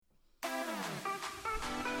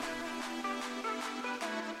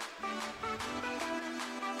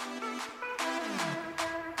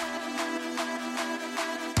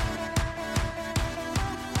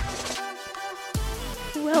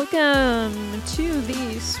Welcome to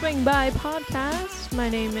the Swing By podcast. My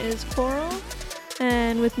name is Coral,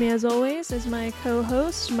 and with me as always is my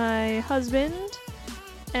co-host, my husband,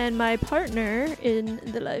 and my partner in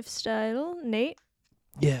the lifestyle, Nate.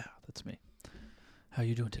 Yeah, that's me. How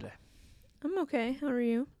you doing today? I'm okay. How are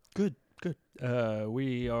you? Good.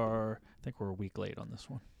 We are, I think we're a week late on this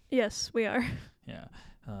one. Yes, we are. Yeah.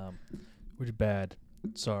 We're bad.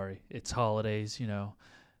 Sorry. It's holidays,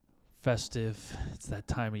 festive. It's that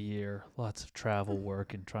time of year. Lots of travel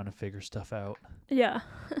work and trying to figure stuff out. Yeah.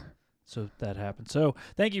 So that happened. So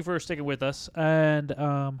thank you for sticking with us. And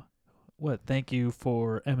thank you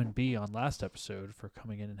for M&B on last episode for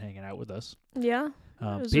coming in and hanging out with us. Yeah.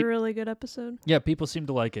 It was a really good episode. Yeah, people seem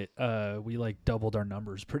to like it. We doubled our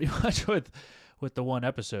numbers pretty much with the one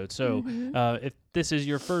episode. So if this is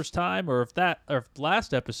your first time, or if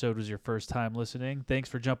last episode was your first time listening, thanks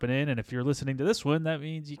for jumping in. And if you're listening to this one, that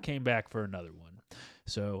means you came back for another one.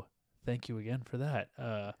 So thank you again for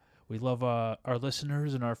that. We love our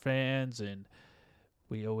listeners and our fans, and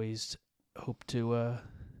we always hope to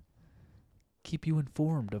keep you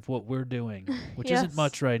informed of what we're doing, which isn't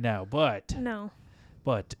much right now, but no.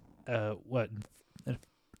 But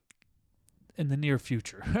in the near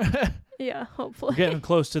future. Yeah, hopefully. We're getting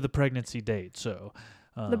close to the pregnancy date, so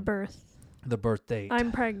the birth date.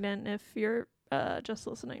 I'm pregnant if you're just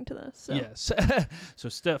listening to this. So. Yes. So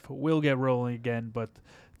stuff will get rolling again, but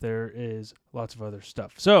there is lots of other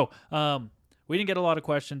stuff. So we didn't get a lot of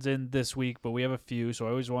questions in this week, but we have a few. So I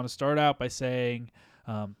always want to start out by saying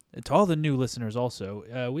to all the new listeners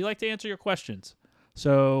also, we like to answer your questions.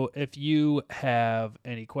 So if you have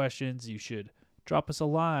any questions, you should drop us a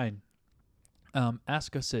line.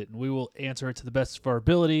 Ask us it, and we will answer it to the best of our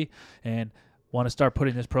ability. And want to start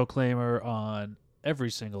putting this proclaimer on every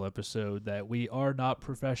single episode that we are not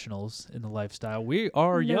professionals in the lifestyle. We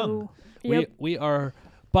are young. Yep. We are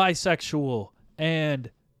bisexual and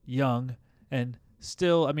young, and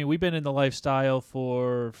still, we've been in the lifestyle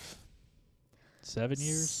for 7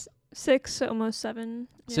 years. 6, almost 7.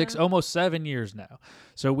 Yeah. Almost 7 years now.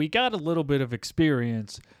 So we got a little bit of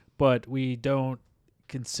experience, but we don't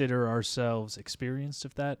consider ourselves experienced,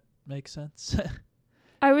 if that makes sense.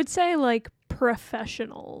 I would say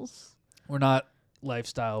professionals. We're not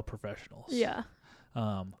lifestyle professionals. Yeah.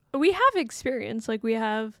 We have experience. We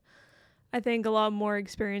have, I think, a lot more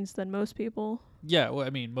experience than most people. Yeah, well,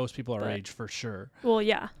 most people our age for sure. Well,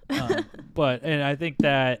 yeah. And I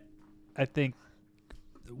think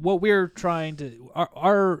what we're trying to,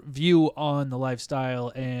 our view on the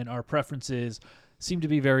lifestyle and our preferences seem to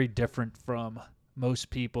be very different from most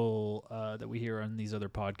people that we hear on these other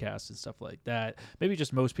podcasts and stuff like that. Maybe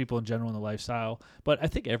just most people in general in the lifestyle. But I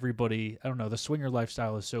think everybody, I don't know, the swinger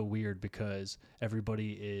lifestyle is so weird because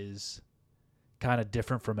everybody is kind of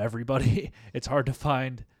different from everybody. It's hard to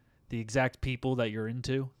find the exact people that you're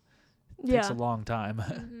into. It takes a long time.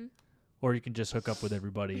 Mm-hmm. Or you can just hook up with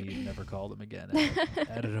everybody and never call them again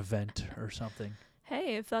at an event or something.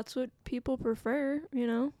 Hey, if that's what people prefer,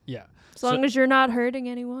 Yeah. As long as you're not hurting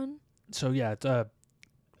anyone. So yeah,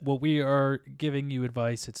 what we are giving you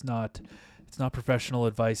advice, it's not professional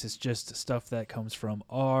advice. It's just stuff that comes from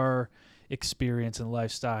our experience and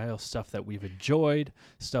lifestyle, stuff that we've enjoyed,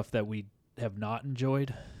 stuff that we have not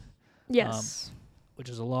enjoyed. Yes. Which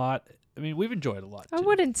is a lot. We've enjoyed a lot. I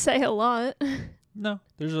wouldn't say a lot. No,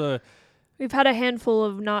 We've had a handful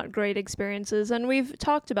of not great experiences, and we've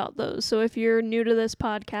talked about those. So if you're new to this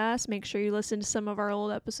podcast, make sure you listen to some of our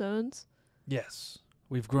old episodes. Yes,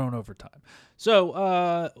 we've grown over time.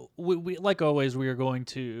 So we like always, we are going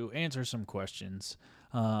to answer some questions.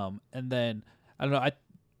 And then, I don't know,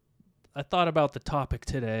 I thought about the topic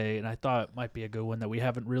today, and I thought it might be a good one that we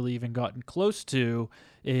haven't really even gotten close to,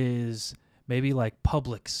 is maybe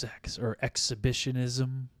public sex or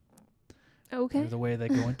exhibitionism. Okay. Or the way they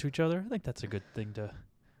go into each other. I think that's a good thing to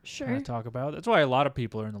talk about. That's why a lot of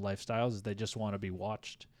people are in the lifestyles, is they just want to be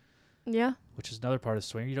watched. Yeah. Which is another part of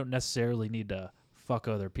swinging. You don't necessarily need to fuck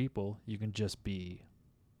other people. You can just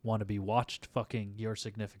want to be watched fucking your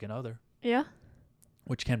significant other. Yeah.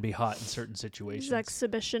 Which can be hot in certain situations. These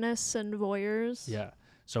exhibitionists and voyeurs. Yeah.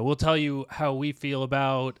 So we'll tell you how we feel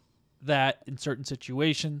about that in certain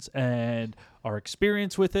situations and our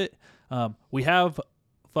experience with it. We have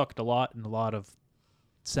fucked a lot in a lot of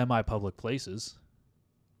semi-public places.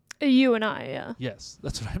 You and I, yeah. Yes,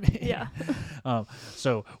 that's what I mean. Yeah.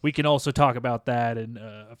 So we can also talk about that and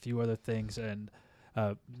a few other things, and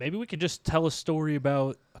maybe we can just tell a story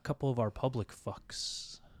about a couple of our public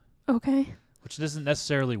fucks. Okay. Which isn't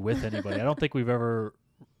necessarily with anybody. I don't think we've ever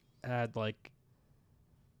had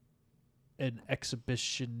an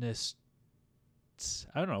exhibitionist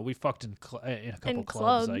I don't know. We fucked in a couple In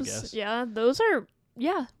clubs, I guess. Yeah, those are,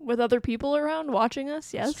 with other people around watching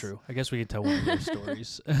us, yes. That's true. I guess we could tell one of those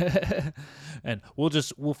stories. And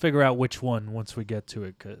we'll figure out which one once we get to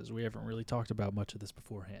it, because we haven't really talked about much of this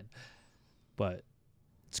beforehand. But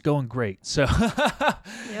it's going great. So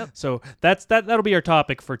Yep. So that'll be our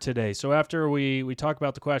topic for today. So after we talk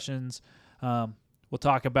about the questions, we'll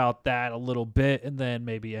talk about that a little bit, and then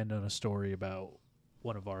maybe end on a story about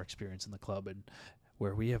one of our experience in the club and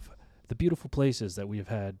where we have the beautiful places that we have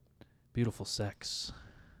had beautiful sex.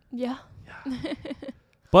 Yeah.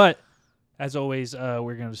 But as always,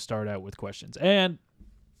 we're going to start out with questions. And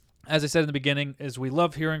as I said in the beginning, is we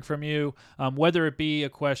love hearing from you, whether it be a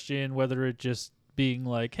question, whether it just being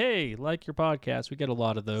like, hey, like your podcast. We get a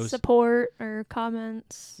lot of those. Support or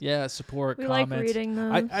comments. Yeah, support, we comments. We like reading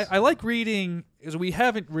those. I like reading, because we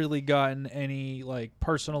haven't really gotten any like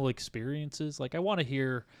personal experiences. Like I want to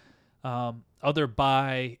hear other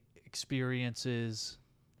bi experiences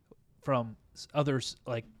from others,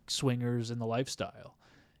 like swingers in the lifestyle.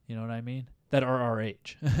 You know what I mean? That are our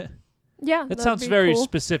age. Yeah, that sounds very cool.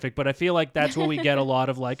 specific, but I feel like that's what we get a lot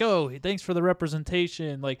of, like, oh, thanks for the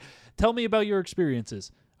representation. Like, tell me about your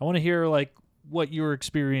experiences. I want to hear, like, what your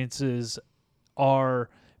experiences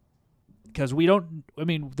are, because the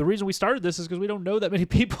reason we started this is because we don't know that many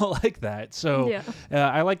people like that. So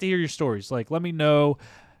I like to hear your stories. Like, let me know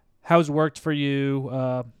how's it worked for you,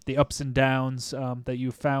 the ups and downs that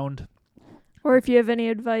you found. Or if you have any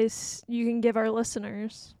advice you can give our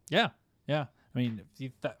listeners. Yeah. I mean, if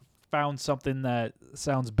you found something that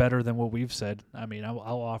sounds better than what we've said, I mean, I'll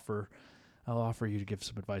offer you to give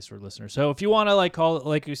some advice to our listeners. So if you want to like call it,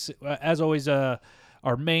 like as always, our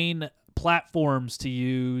main platforms to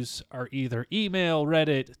use are either email,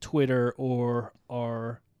 Reddit, Twitter, or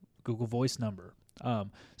our Google Voice number.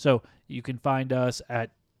 So you can find us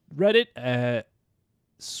at Reddit at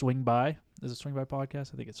Swing By. Is it Swing By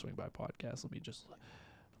Podcast? I think it's Swing By Podcast. Let me just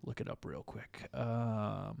look it up real quick.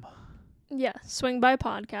 Yeah, Swing By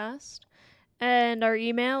Podcast. And our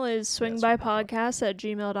email is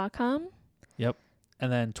swingbypodcast@gmail.com. Yep. And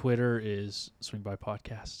then Twitter is Swing By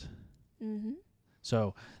Podcast. Mm-hmm.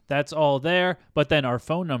 So that's all there. But then our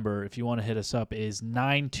phone number, if you want to hit us up, is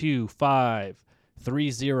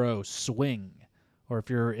 925-30-SWING. Or if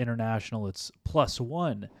you're international, it's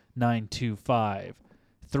 +1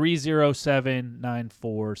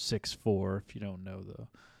 925-307-9464. If you don't know the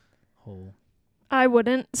whole... I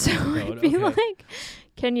wouldn't, so I'd be like,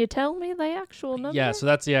 can you tell me the actual number? Yeah, so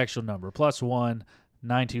that's the actual number. +1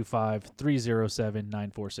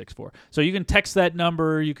 925-307-9464. So you can text that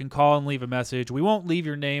number, you can call and leave a message. We won't leave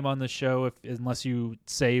your name on the show unless you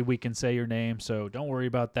say we can say your name, so don't worry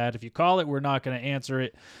about that. If you call it, we're not going to answer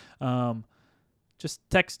it. Just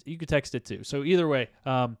text. You can text it too. So either way,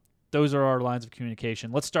 those are our lines of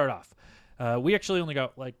communication. Let's start off. We actually only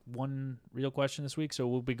got like one real question this week, so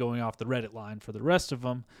we'll be going off the Reddit line for the rest of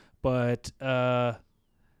them. But here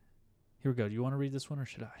we go. Do you want to read this one or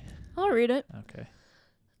should I? I'll read it.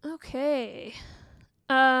 Okay.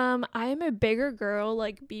 I am a bigger girl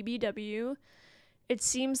like BBW. It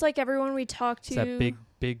seems like everyone we talk to... It's that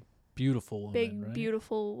big, beautiful woman, right?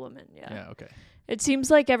 Beautiful woman, yeah. Yeah, okay. It seems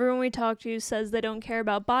like everyone we talk to says they don't care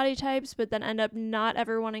about body types, but then end up not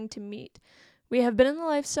ever wanting to meet. We have been in the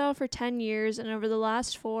lifestyle for 10 years, and over the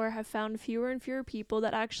last 4 have found fewer and fewer people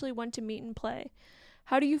that actually want to meet and play.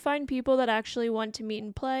 How do you find people that actually want to meet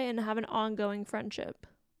and play and have an ongoing friendship?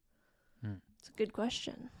 It's a good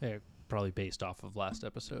question. Yeah, probably based off of last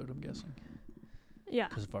episode, I'm guessing. Yeah.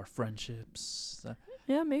 Because of our friendships.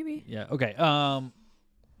 Yeah, maybe. Yeah, okay.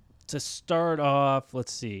 To start off,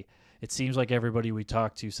 let's see. It seems like everybody we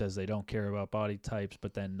talk to says they don't care about body types,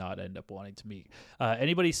 but then not end up wanting to meet.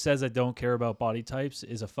 Anybody says that don't care about body types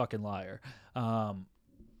is a fucking liar. And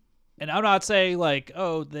I'm not saying like,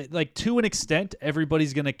 like to an extent,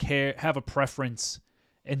 everybody's gonna have a preference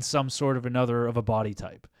in some sort of another of a body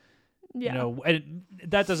type. Yeah. You know, and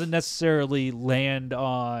that doesn't necessarily land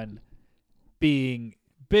on being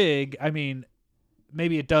big. I mean,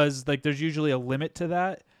 maybe it does. Like, there's usually a limit to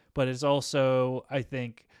that, but it's also, I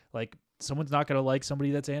think, like, someone's not going to like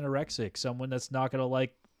somebody that's anorexic. Someone that's not going to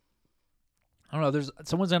like, I don't know,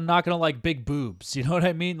 someone's not going to like big boobs. You know what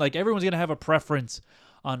I mean? Like, everyone's going to have a preference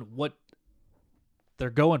on what they're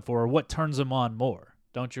going for or what turns them on more.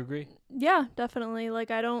 Don't you agree? Yeah, definitely.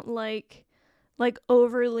 Like, I don't like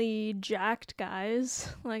overly jacked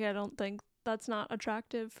guys. Like, I don't think that's not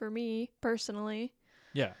attractive for me personally.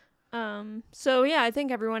 Yeah. So yeah, I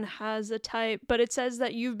think everyone has a type, but it says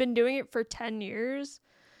that you've been doing it for 10 years.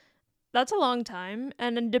 That's a long time.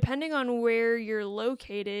 And then depending on where you're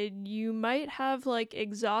located, you might have like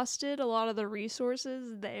exhausted a lot of the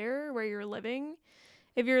resources there where you're living.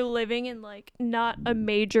 If you're living in like not a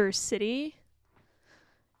major city,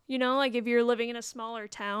 you know, like if you're living in a smaller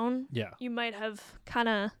town, Yeah. you might have kind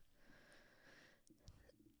of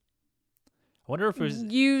I wonder if it was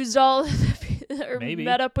used all or maybe.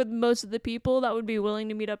 met up with most of the people that would be willing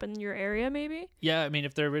to meet up in your area, maybe. Yeah, I mean,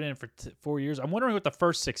 if they've been in it for 4 years, I'm wondering what the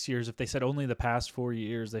first 6 years, if they said only the past 4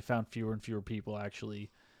 years, they found fewer and fewer people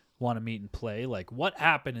actually want to meet and play. Like, what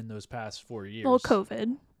happened in those past 4 years? Well,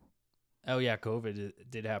 COVID. Oh, yeah, COVID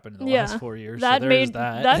did happen in the Yeah, last 4 years. that so there's made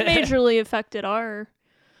that. majorly affected our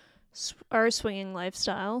swinging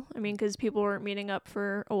lifestyle. I mean, because people weren't meeting up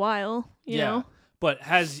for a while. You know. But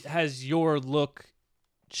has your look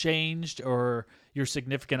changed, or your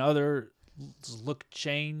significant other's look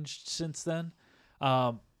changed since then?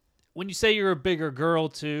 When you say you're a bigger girl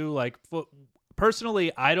too, like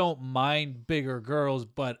personally, I don't mind bigger girls,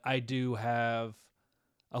 but I do have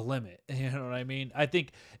a limit. You know what I mean? I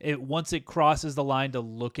think once it crosses the line to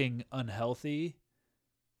looking unhealthy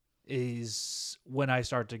is when I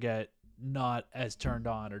start to get not as turned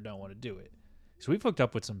on or don't want to do it. So we've hooked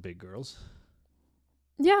up with some big girls.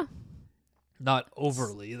 Yeah. Not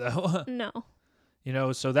overly though. No. You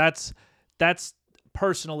know, so that's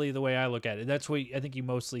personally the way I look at it. That's what I think you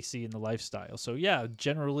mostly see in the lifestyle. So yeah,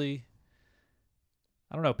 generally,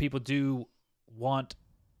 I don't know, people do want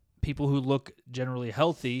people who look generally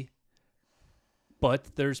healthy,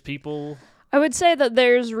 but there's people. I would say that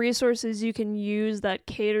there's resources you can use that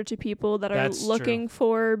cater to people that are That's looking true.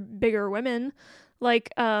 for bigger women.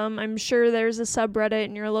 Like, I'm sure there's a subreddit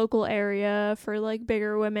in your local area for like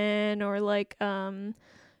bigger women, or like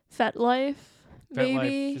Fet Life,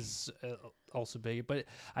 maybe. FetLife is also big, but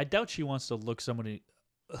I doubt she wants to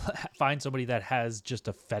find somebody that has just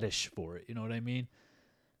a fetish for it. You know what I mean?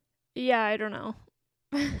 Yeah, I don't know.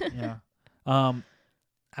 Yeah.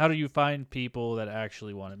 How do you find people that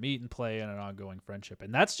actually want to meet and play in an ongoing friendship?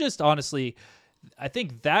 And that's just honestly, I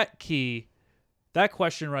think that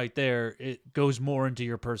question right there, it goes more into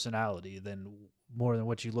your personality than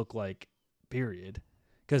what you look like, period.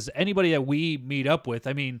 Because anybody that we meet up with,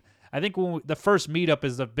 I mean, I think the first meetup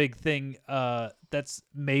is a big thing that's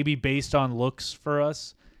maybe based on looks for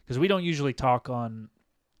us, because we don't usually talk on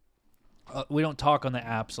the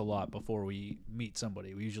apps a lot before we meet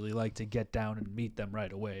somebody. We usually like to get down and meet them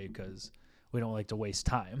right away because we don't like to waste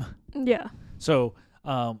time. Yeah. So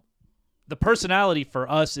the personality for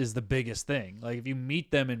us is the biggest thing. Like if you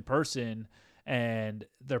meet them in person and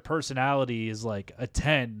their personality is like a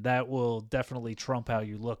 10, that will definitely trump how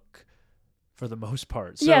you look for the most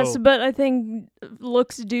part. So, yes, but I think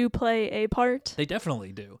looks do play a part. They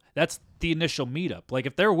definitely do. That's the initial meetup. Like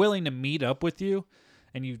if they're willing to meet up with you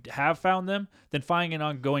and you have found them, then finding an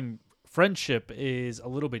ongoing friendship is a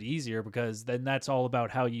little bit easier, because then that's all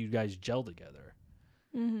about how you guys gel together.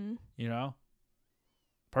 Mm-hmm. You know?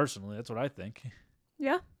 Personally, that's what I think.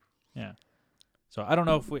 Yeah. Yeah. So I don't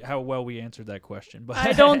know how well we answered that question, but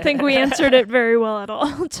I don't think we answered it very well at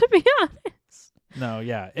all, to be honest. No,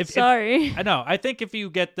 yeah. Sorry. I know. I think if you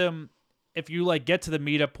get them, if you like get to the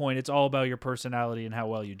meetup point, it's all about your personality and how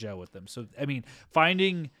well you gel with them. So, I mean,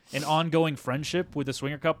 finding an ongoing friendship with a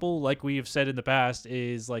swinger couple, like we have said in the past,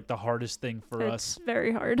 is like the hardest thing for us. It's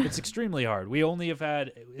very hard. It's extremely hard. We only have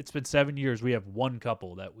it's been 7 years. We have one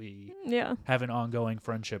couple that we have an ongoing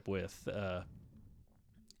friendship with.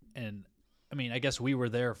 And I mean, I guess we were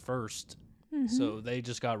there first. Mm-hmm. So they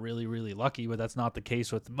just got really, really lucky, but that's not the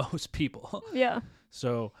case with most people. Yeah.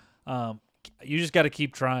 So, you just got to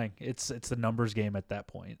keep trying. It's the numbers game at that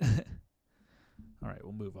point. All right,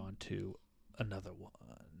 we'll move on to another one.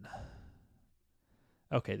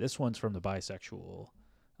 Okay, this one's from the bisexual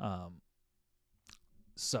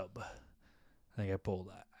sub. I think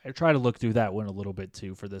I try to look through that one a little bit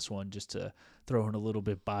too for this one, just to throw in a little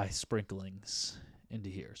bit bi sprinklings into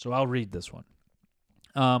here. So I'll read this one.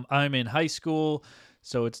 I'm in high school,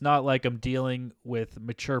 so it's not like I'm dealing with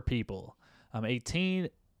mature people. I'm 18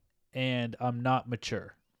 and I'm not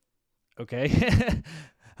mature. Okay?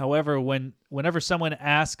 However, whenever someone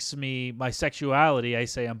asks me my sexuality, I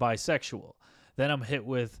say I'm bisexual. Then I'm hit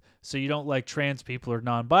with, so you don't like trans people or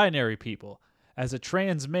non-binary people. As a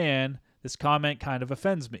trans man, this comment kind of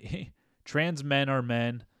offends me. Trans men are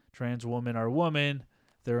men, trans women are women.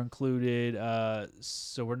 They're included,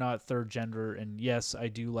 so we're not third gender. And yes, I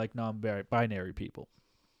do like non-binary people.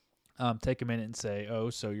 Take a minute and say, oh,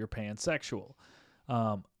 so you're pansexual.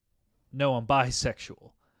 No, I'm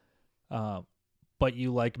bisexual. But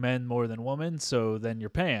you like men more than women, so then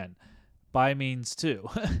you're pan. Bi means two.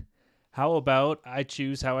 how about I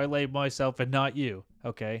choose how I label myself and not you?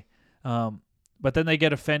 Okay. But then they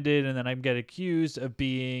get offended, and then I get accused of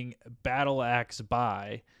being battle axe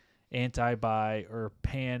bi, anti-bi, or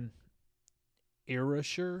pan-erasure.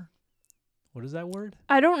 What is that word?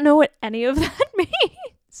 I don't know what any of that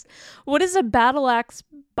means. What is a battle axe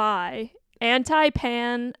by?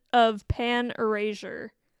 Anti-pan of pan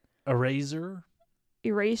erasure. Eraser?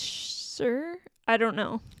 Eraser? I don't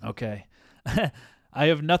know. Okay. I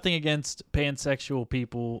have nothing against pansexual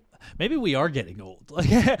people. Maybe we are getting old. Like,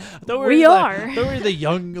 we are. They were the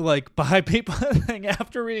young, like, bi people thing.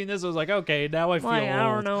 After reading this, I was like, okay, now I feel old. I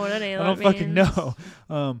don't know what any of that I don't means. fucking know.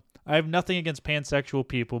 I have nothing against pansexual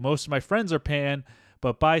people. Most of my friends are pan,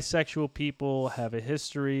 but bisexual people have a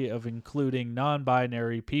history of including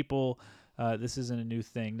non-binary people. This isn't a new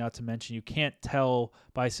thing. Not to mention, you can't tell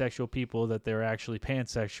bisexual people that they're actually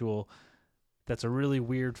pansexual. That's a really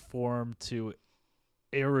weird form to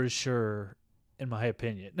erasure, in my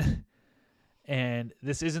opinion. And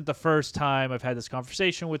this isn't the first time I've had this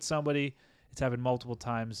conversation with somebody. It's happened multiple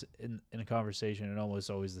times in a conversation, and almost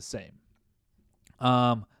always the same.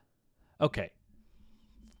 Okay.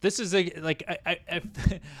 This is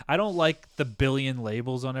I don't like the billion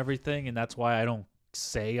labels on everything, and that's why I don't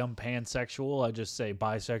say I'm pansexual. I just say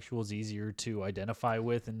bisexual is easier to identify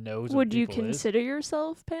with and knows. Would you consider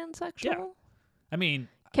yourself pansexual? Yeah. I mean,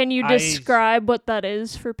 can you describe what that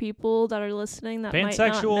is for people that are listening that might not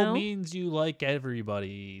know? Pansexual means you like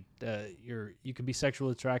everybody. You can be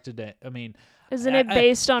sexually attracted to. I mean, isn't it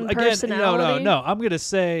based on personality? No. I'm gonna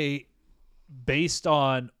say based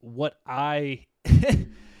on what I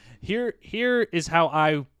here is how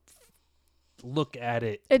I look at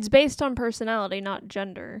it. It's based on personality, not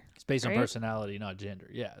gender. It's based on personality, not gender.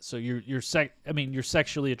 Yeah. So you're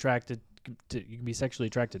sexually attracted to. You can be sexually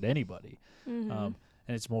attracted to anybody. Mm-hmm. And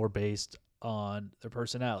it's more based on their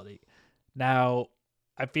personality. Now,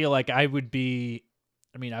 I feel like I would be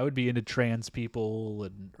into trans people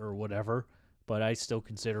or whatever, but I still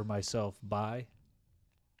consider myself bi.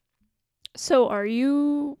 So are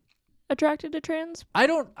you attracted to trans? I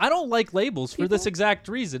don't like labels for this exact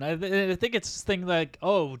reason. I think it's this thing like,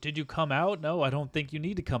 oh, did you come out? No, I don't think you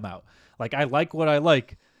need to come out. Like, I like what I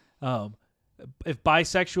like. If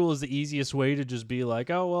bisexual is the easiest way to just be like,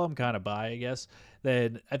 oh, well, I'm kind of bi, I guess,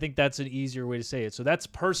 then I think that's an easier way to say it. So that's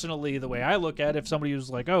personally the way I look at it. If somebody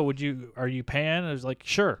was like, oh, are you pan? I was like,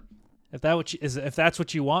 sure. If that's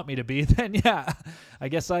what you want me to be, then yeah, I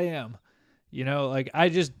guess I am. You know, like, I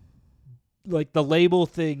just, like, the label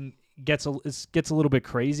thing gets a little bit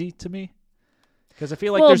crazy to me. Because I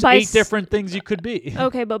feel like there's 8 different things you could be.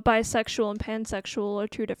 Okay, but bisexual and pansexual are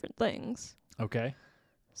 2 different things. Okay.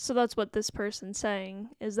 So that's what this person's saying,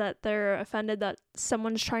 is that they're offended that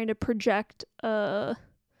someone's trying to project a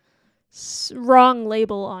wrong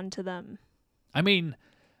label onto them. I mean,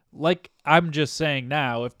 like I'm just saying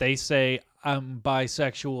now, if they say I'm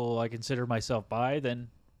bisexual, I consider myself bi, then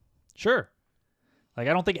sure. Like,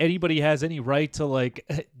 I don't think anybody has any right to,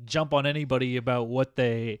 like, jump on anybody about what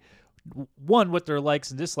their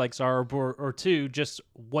likes and dislikes are, or 2, just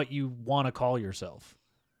what you want to call yourself.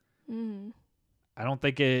 Mm-hmm. I don't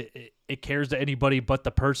think it cares to anybody but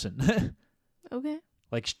the person. Okay.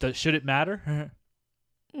 Like, should it matter?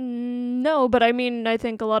 No, but I mean, I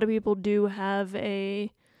think a lot of people do have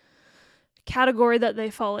a category that they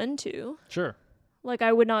fall into. Sure. Like,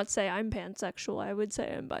 I would not say I'm pansexual. I would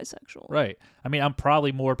say I'm bisexual. Right. I mean, I'm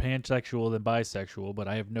probably more pansexual than bisexual, but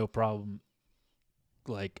I have no problem,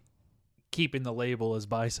 like, keeping the label as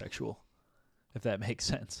bisexual, if that makes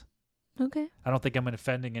sense. Okay. I don't think I'm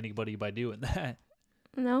offending anybody by doing that.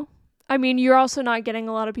 No. I mean, you're also not getting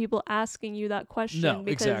a lot of people asking you that question. No,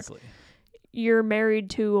 because exactly. You're married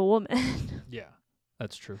to a woman. Yeah,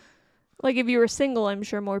 that's true. Like, if you were single, I'm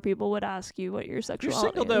sure more people would ask you what your sexuality is. If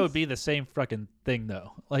you're single, that would be the same fucking thing,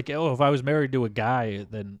 though. Like, oh, if I was married to a guy,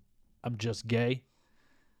 then I'm just gay.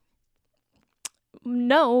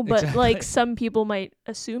 No, but, exactly. Like, some people might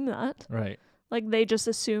assume that. Right. Like, they just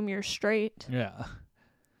assume you're straight. Yeah.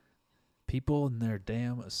 People and their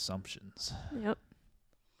damn assumptions. Yep.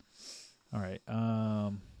 All right.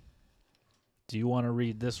 Do you want to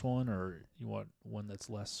read this one, or you want one that's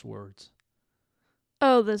less words?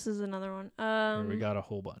 Oh, this is another one. Here we got a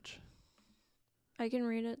whole bunch. I can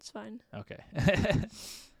read it. It's fine. Okay.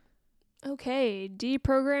 Okay.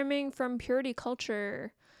 Deprogramming from purity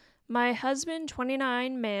culture. My husband,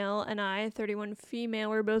 29, male, and I, 31, female,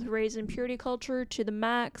 were both raised in purity culture to the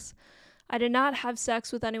max. I did not have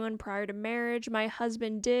sex with anyone prior to marriage. My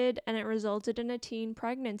husband did, and it resulted in a teen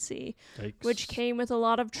pregnancy, which came with a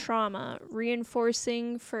lot of trauma,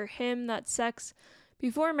 reinforcing for him that sex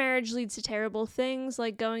before marriage leads to terrible things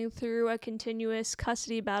like going through a continuous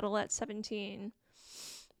custody battle at 17.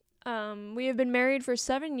 We have been married for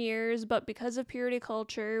 7 years, but because of purity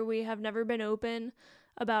culture, we have never been open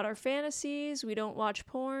about our fantasies. We don't watch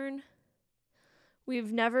porn.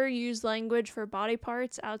 We've never used language for body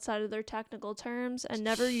parts outside of their technical terms and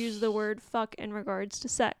never used the word fuck in regards to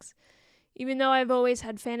sex. Even though I've always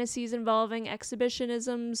had fantasies involving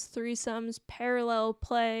exhibitionisms, threesomes, parallel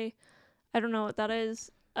play. I don't know what that is.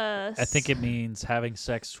 I think it means having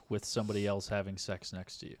sex with somebody else having sex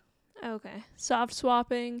next to you. Okay. Soft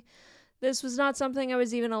swapping. This was not something I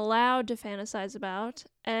was even allowed to fantasize about,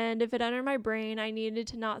 and if it entered my brain, I needed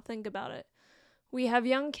to not think about it. We have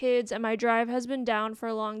young kids, and my drive has been down for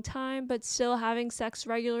a long time, but still having sex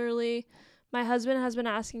regularly. My husband has been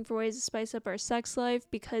asking for ways to spice up our sex life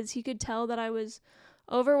because he could tell that I was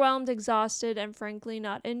overwhelmed, exhausted, and frankly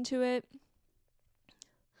not into it.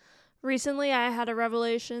 Recently, I had a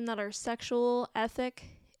revelation that our sexual ethic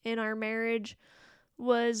in our marriage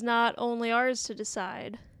was not only ours to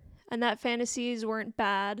decide, and that fantasies weren't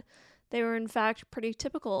bad. They were, in fact, pretty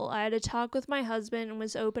typical. I had a talk with my husband and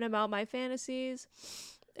was open about my fantasies.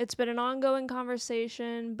 It's been an ongoing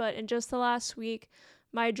conversation, but in just the last week,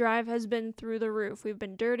 my drive has been through the roof. We've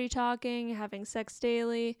been dirty talking, having sex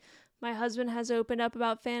daily. My husband has opened up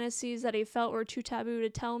about fantasies that he felt were too taboo to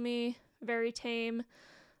tell me. Very tame.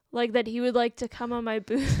 Like that he would like to come on my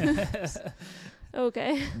boobs.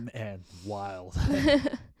 Okay. Man, wild.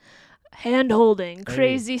 Hand holding,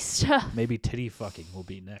 crazy stuff. Maybe titty fucking will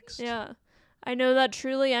be next. Yeah. I know that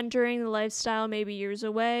truly entering the lifestyle may be years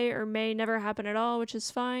away or may never happen at all, which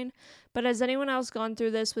is fine. But has anyone else gone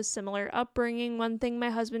through this with similar upbringing? One thing my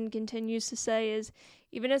husband continues to say is,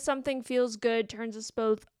 even if something feels good, turns us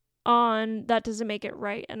both on, that doesn't make it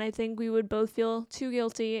right. And I think we would both feel too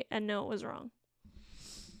guilty and know it was wrong.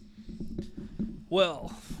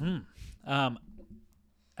 Well,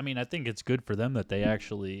 I mean, I think it's good for them that they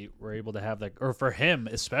actually were able to have that, or for him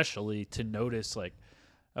especially, to notice, like,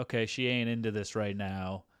 okay, she ain't into this right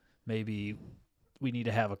now. Maybe we need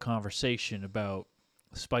to have a conversation about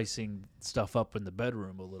spicing stuff up in the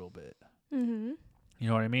bedroom a little bit. Mm-hmm. You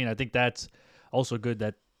know what I mean? I think that's also good,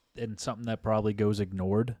 that, and something that probably goes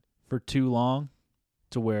ignored for too long,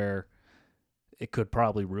 to where it could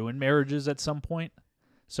probably ruin marriages at some point.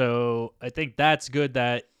 So I think that's good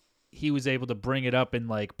that he was able to bring it up and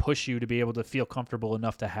like push you to be able to feel comfortable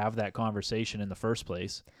enough to have that conversation in the first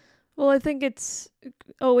place. Well, I think it's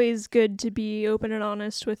always good to be open and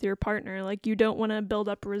honest with your partner. Like, you don't want to build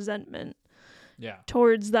up resentment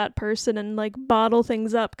towards that person and like bottle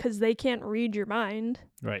things up because they can't read your mind.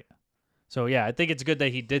 Right. So yeah, I think it's good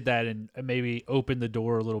that he did that and maybe opened the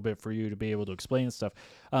door a little bit for you to be able to explain stuff.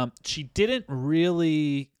 She didn't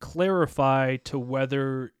really clarify to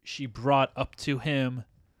whether she brought up to him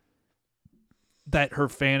that her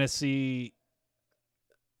fantasy,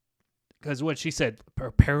 because what she said,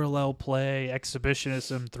 parallel play,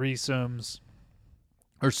 exhibitionism, threesomes,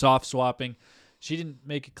 or soft swapping, she didn't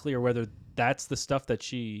make it clear whether that's the stuff that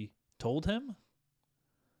she told him.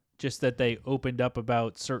 Just that they opened up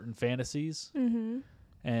about certain fantasies. Mm-hmm.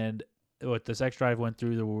 And what the sex drive went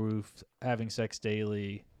through the roof, having sex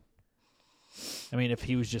daily. I mean, if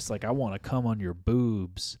he was just like, I want to come on your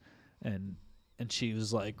boobs, and she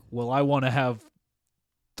was like, well, I want to have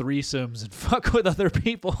threesomes and fuck with other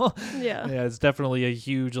people. Yeah. Yeah, it's definitely a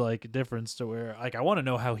huge like difference to where, like, I want to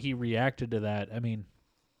know how he reacted to that. I mean,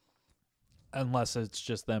 unless it's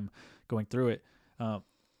just them going through it.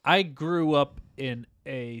 I grew up in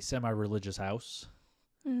a semi-religious house.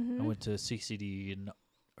 Mm-hmm. I went to CCD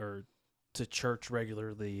or to church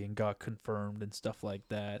regularly and got confirmed and stuff like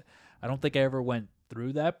that. I don't think I ever went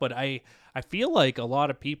through that, but I feel like a lot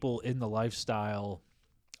of people in the lifestyle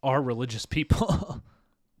are religious people.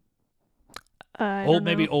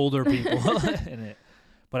 Maybe older people in it.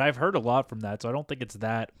 But I've heard a lot from that, so I don't think it's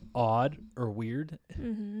that odd or weird.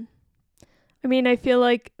 Mm-hmm. I mean, I feel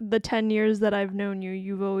like the 10 years that I've known you,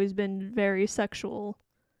 you've always been very sexual.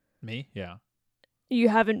 Me? Yeah. You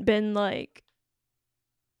haven't been like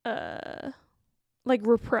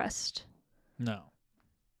repressed. No,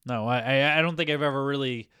 I don't think I've ever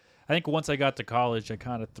really. I think once I got to college, I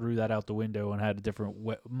kind of threw that out the window and had a different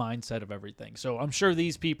mindset of everything. So I'm sure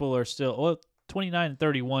these people are still 29 and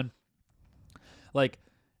 31. Like,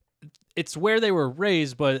 it's where they were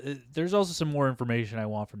raised, but there's also some more information I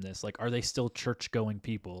want from this. Like, are they still church-going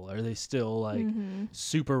people? Are they still like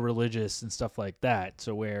super religious and stuff like that?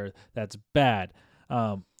 So where that's bad.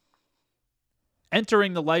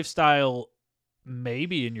 Entering the lifestyle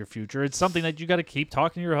maybe in your future, it's something that you got to keep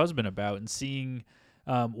talking to your husband about and seeing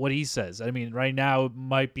what he says. I mean, right now it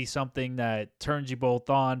might be something that turns you both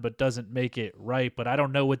on but doesn't make it right, but I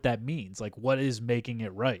don't know what that means. Like, what is making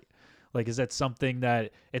it right? Like, is that something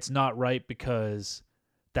that it's not right because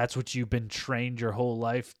that's what you've been trained your whole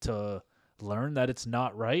life to learn, that it's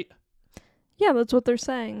not right? Yeah, that's what they're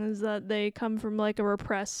saying, is that they come from like a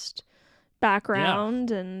repressed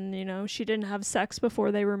background, and she didn't have sex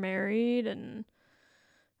before they were married, and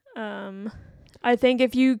I think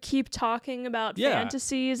if you keep talking about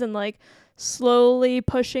fantasies and like slowly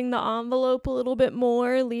pushing the envelope a little bit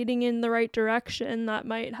more, leading in the right direction, that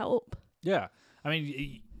might help. Yeah. I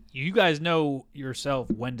mean, you guys know yourself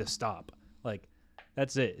when to stop. Like,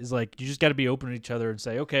 that's it. It's like, you just got to be open to each other and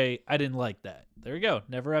say, okay, I didn't like that. There you go.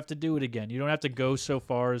 Never have to do it again. You don't have to go so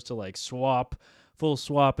far as to like full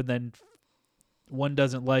swap, and then one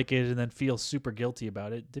doesn't like it and then feel super guilty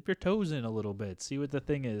about it. Dip your toes in a little bit. See what the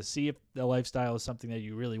thing is. See if the lifestyle is something that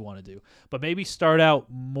you really want to do. But maybe start out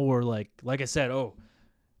more like I said, oh,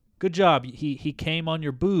 good job. He came on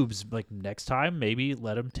your boobs. Like, next time, maybe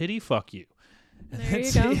let him titty fuck you. And there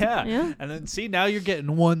you go. Yeah. And then see, now you're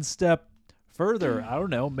getting one step further. I don't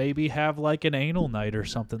know. Maybe have like an anal night or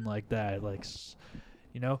something like that. Like,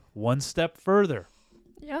 one step further.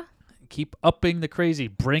 Yeah. Keep upping the crazy.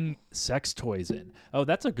 Bring sex toys in. Oh,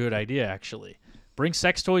 that's a good idea, actually. Bring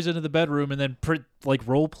sex toys into the bedroom and then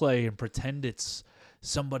role play and pretend it's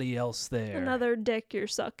somebody else there. Another dick you're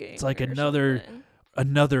sucking. It's like another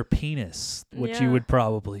penis, which you would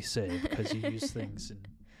probably say because you use things in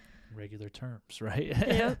regular terms, right?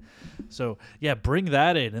 Yep. So, yeah, bring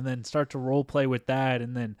that in and then start to role play with that,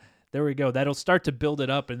 and then there we go. That'll start to build it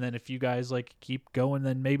up, and then if you guys like keep going,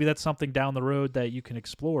 then maybe that's something down the road that you can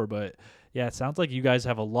explore. But yeah, it sounds like you guys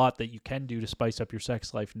have a lot that you can do to spice up your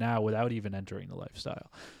sex life now without even entering the lifestyle.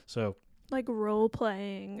 So like role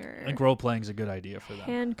playing, or I think role playing is a good idea for them.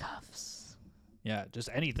 Handcuffs. Yeah, just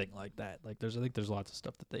anything like that. Like I think there's lots of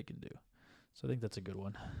stuff that they can do. So I think that's a good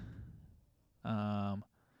one.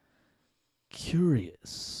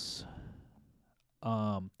 Curious.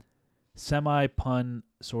 Semi-pun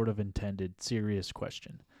sort of intended, serious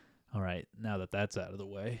question. All right, now that that's out of the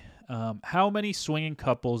way. How many swinging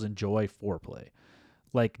couples enjoy foreplay?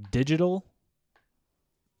 Like digital,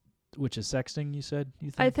 which is sexting, you said?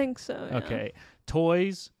 You think? I think so, yeah. Okay.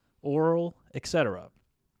 Toys, oral, etc.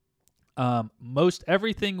 Most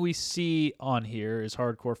everything we see on here is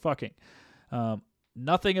hardcore fucking.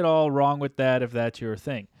 Nothing at all wrong with that if that's your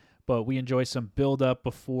thing. But we enjoy some build-up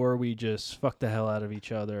before we just fuck the hell out of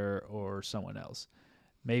each other or someone else.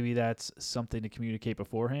 Maybe that's something to communicate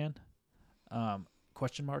beforehand?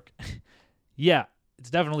 Question mark? Yeah,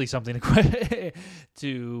 it's definitely something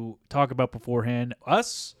to talk about beforehand.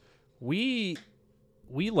 Us, we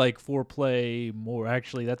like foreplay more.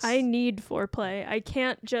 Actually, I need foreplay. I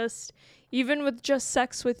can't just, even with just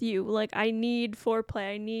sex with you, like I need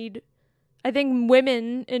foreplay. I think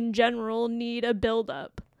women in general need a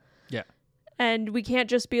build-up. Yeah. And we can't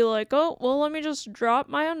just be like, oh, well, let me just drop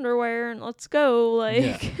my underwear and let's go.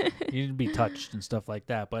 Like, yeah. You need to be touched and stuff like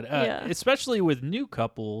that. But especially with new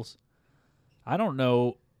couples, I don't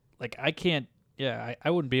know. Like, I can't. Yeah, I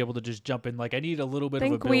wouldn't be able to just jump in. Like, I need a little bit of a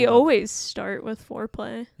build-up. I think we always start with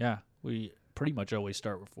foreplay. Yeah, we pretty much always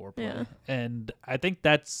start with foreplay. Yeah. And I think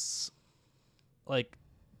that's, like,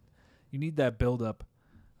 you need that build-up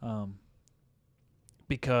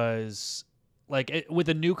because, like, with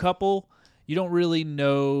a new couple, you don't really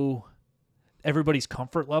know everybody's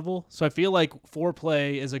comfort level. So I feel like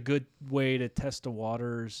foreplay is a good way to test the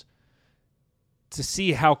waters to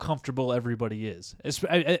see how comfortable everybody is.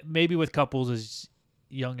 Maybe with couples as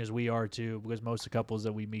young as we are, too, because most of the couples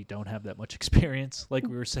that we meet don't have that much experience, like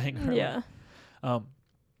we were saying earlier. Yeah.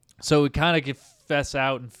 So we kind of can fess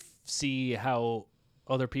out and see how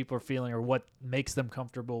other people are feeling or what makes them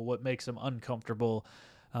comfortable, what makes them uncomfortable.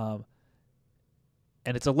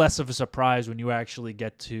 And it's a less of a surprise when you actually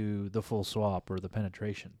get to the full swap or the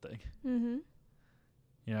penetration thing. Mm-hmm.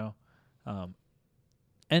 You know?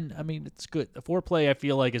 And, I mean, it's good. The foreplay, I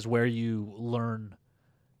feel like, is where you learn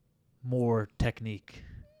more technique.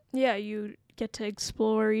 Yeah, you get to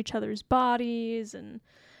explore each other's bodies and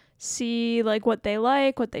see, like, what they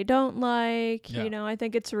like, what they don't like. Yeah. You know, I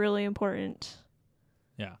think it's really important.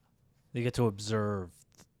 Yeah. You get to observe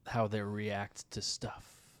how they react to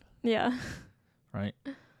stuff. Yeah. Right?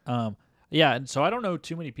 Yeah, and so I don't know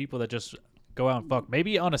too many people that just go out and fuck.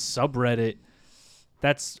 Maybe on a subreddit,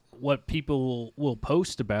 that's what people will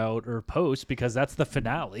post about or post because that's the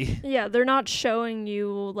finale. Yeah, they're not showing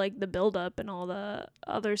you, like, the build-up and all the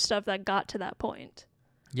other stuff that got to that point.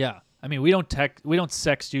 Yeah. I mean, we don't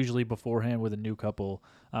sext usually beforehand with a new couple.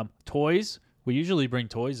 Toys, we usually bring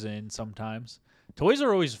toys in sometimes Toys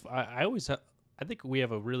are always. I always. I think we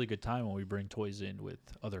have a really good time when we bring toys in with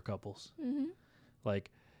other couples. Mm-hmm. Like,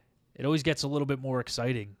 it always gets a little bit more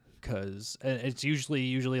exciting because it's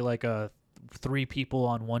usually like a 3 people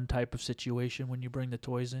on one type of situation when you bring the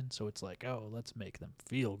toys in. So it's like, oh, let's make them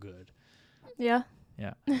feel good. Yeah.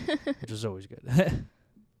 Yeah, which is always good.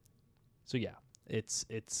 So yeah, it's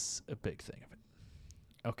a big thing of it.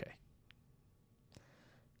 Okay.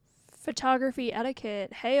 Photography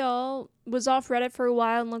etiquette. Hey all, was off Reddit for a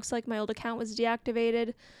while and looks like my old account was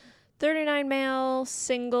deactivated. 39 male,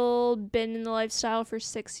 single, been in the lifestyle for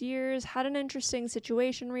 6 years. Had an interesting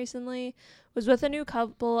situation recently. Was with a new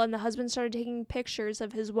couple and the husband started taking pictures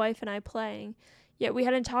of his wife and I playing. Yet we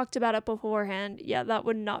hadn't talked about it beforehand. Yeah, that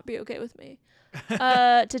would not be okay with me.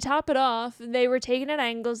 To top it off, they were taken at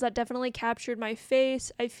angles that definitely captured my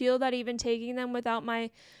face. I feel that even taking them without my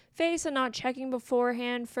face and not checking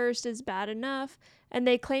beforehand first is bad enough. And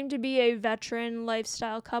they claim to be a veteran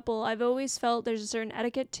lifestyle couple. I've always felt there's a certain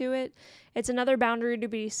etiquette to it. It's another boundary to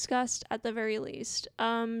be discussed at the very least.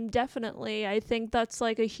 Definitely. I think that's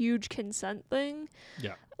like a huge consent thing.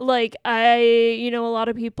 Yeah. Like, a lot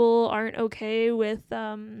of people aren't okay with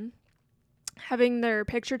having their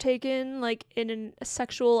picture taken like in a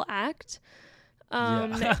sexual act.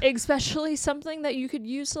 Especially something that you could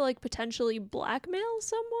use to like potentially blackmail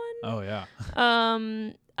someone. Oh yeah.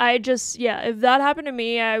 If that happened to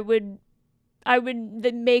me, I would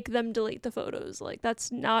make them delete the photos. Like,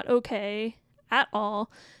 that's not okay at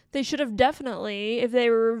all. They should have definitely, if they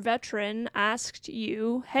were a veteran, asked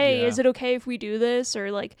you, hey, is it okay if we do this?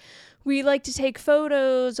 Or like, we like to take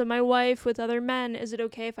photos of my wife with other men. Is it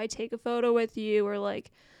okay if I take a photo with you? Or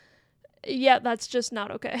like, yeah, that's just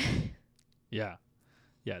not okay. Yeah.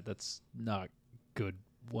 Yeah, that's not good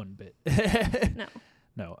one bit. No.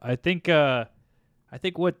 No, I think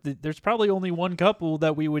there's probably only one couple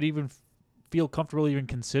that we would even feel comfortable even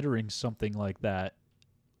considering something like that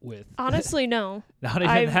with. Honestly, no. Not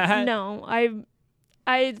even that? No.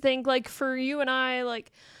 I think like for you and I,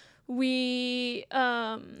 like, we'll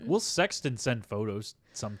sext and send photos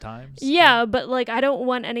sometimes. Yeah, but like I don't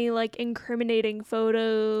want any like incriminating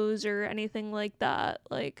photos or anything like that.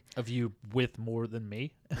 Like, of you with more than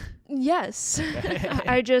me? Yes.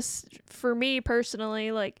 For me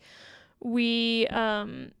personally, like, we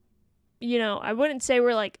I wouldn't say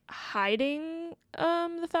we're like hiding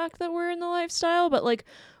the fact that we're in the lifestyle, but like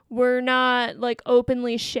we're not like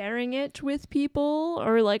openly sharing it with people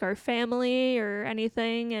or like our family or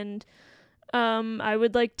anything. And I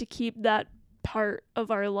would like to keep that part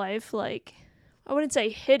of our life, like, I wouldn't say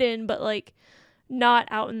hidden, but like not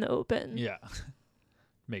out in the open. Yeah.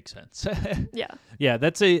 Makes sense. Yeah. Yeah,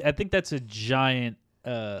 I think that's a giant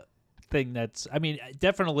thing that's, I mean,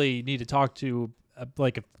 definitely need to talk to,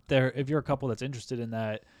 like, if you're a couple that's interested in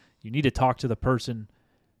that, you need to talk to the person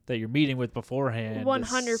that you're meeting with beforehand.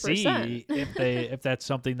 100%. See if that's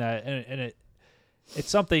something that, and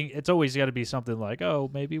it's always got to be something like, oh,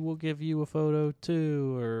 maybe we'll give you a photo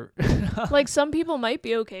too, or like, some people might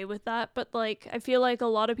be okay with that, but like I feel like a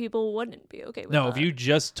lot of people wouldn't be okay with that. No, if you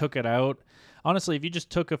just took it out, honestly, if you just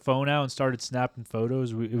took a phone out and started snapping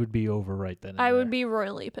photos, it would be over right then and there. I would be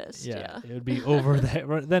royally pissed. Yeah. It would be over there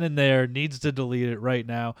right then and there. Needs to delete it right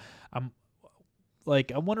now. I'm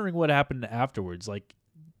wondering what happened afterwards. Like,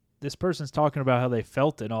 this person's talking about how they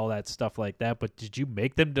felt and all that stuff like that, but did you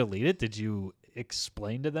make them delete it? Did you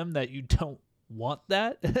explain to them that you don't want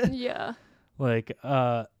that? Yeah. Like,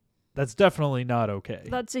 that's definitely not okay.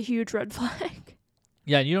 That's a huge red flag.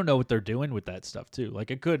 Yeah, and you don't know what they're doing with that stuff too.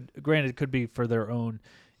 Like, it could be for their own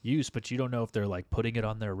use, but you don't know if they're like putting it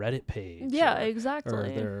on their Reddit page. Yeah,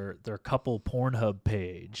 exactly. Or their couple Pornhub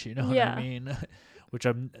page. You know what I mean? Which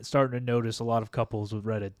I'm starting to notice a lot of couples with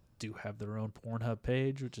Reddit do have their own Pornhub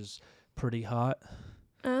page, which is pretty hot.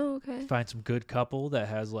 Oh, okay. Find some good couple that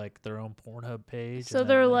has like their own Pornhub page. So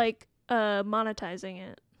they're like monetizing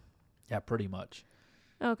it. Yeah, pretty much.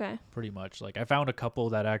 Okay. Pretty much. Like, I found a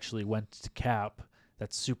couple that actually went to Cap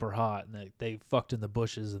that's super hot, and they fucked in the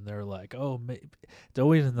bushes, and they're like, oh, it's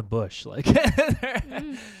always in the bush. Like,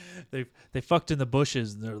 they fucked in the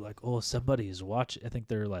bushes, and they're like, oh, somebody is watching. I think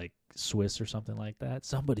they're like Swiss or something like that.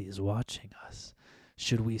 Somebody is watching us.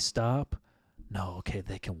 Should we stop? No, okay,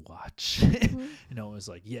 they can watch. Mm-hmm. It was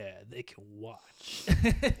like, yeah, they can watch.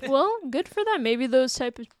 Well, good for them. Maybe those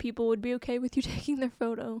type of people would be okay with you taking their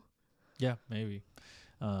photo. Yeah, maybe.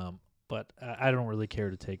 But I don't really care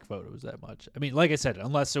to take photos that much. I mean, like I said,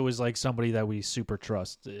 unless it was like somebody that we super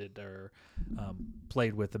trusted or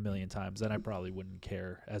played with a million times, then I probably wouldn't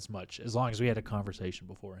care as much, as long as we had a conversation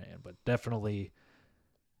beforehand. But definitely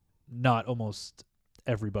not almost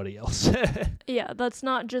everybody else. Yeah, that's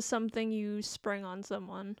not just something you spring on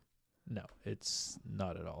someone. No, it's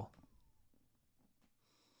not at all.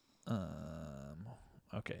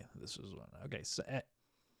 Okay, this was one. Okay, so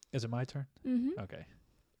is it my turn? Mm-hmm. Okay.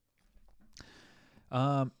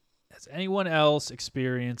 Has anyone else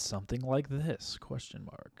experienced something like this? Question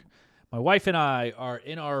mark. My wife and I are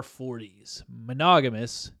in our 40s,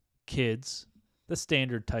 monogamous, kids, the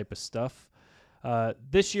standard type of stuff.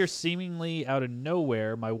 This year, seemingly out of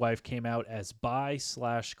nowhere, my wife came out as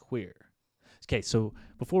bi/queer. Okay, so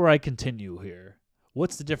before I continue here,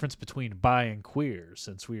 what's the difference between bi and queer,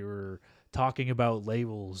 since we were talking about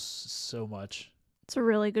labels so much? It's a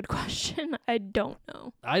really good question. I don't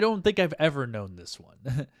know. I don't think I've ever known this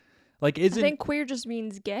one. Like, I think queer just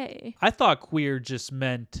means gay. I thought queer just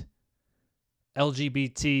meant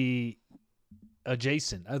LGBT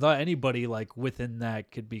adjacent. I thought anybody like within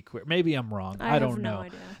that could be queer. Maybe I'm wrong. I don't know. No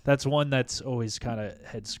idea. That's one that's always kind of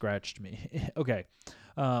head scratched me. Okay.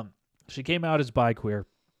 She came out as bi queer.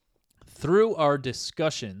 Through our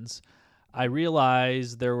discussions, I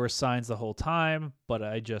realized there were signs the whole time, but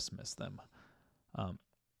I just missed them.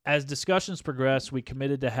 As discussions progressed, we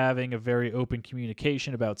committed to having a very open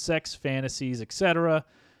communication about sex, fantasies, etc.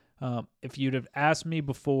 If you'd have asked me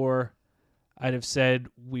before, I'd have said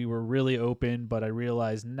we were really open, but I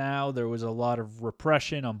realize now there was a lot of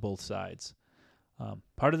repression on both sides.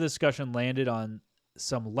 Part of the discussion landed on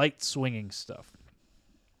some light swinging stuff.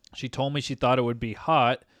 She told me she thought it would be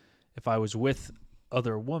hot if I was with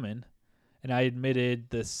other women, and I admitted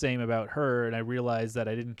the same about her, and I realized that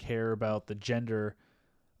I didn't care about the gender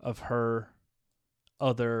of her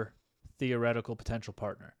other theoretical potential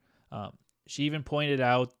partner. She even pointed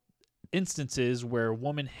out instances where a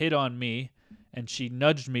woman hit on me and she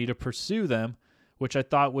nudged me to pursue them, which I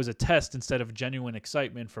thought was a test instead of genuine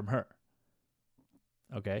excitement from her.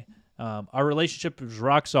 Okay. Our relationship is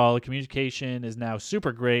rock solid. Communication is now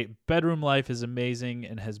super great. Bedroom life is amazing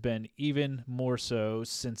and has been even more so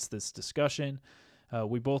since this discussion.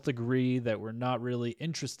 We both agree that we're not really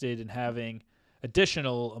interested in having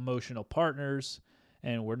additional emotional partners,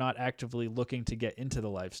 and we're not actively looking to get into the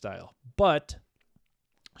lifestyle. But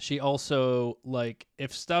she also, like,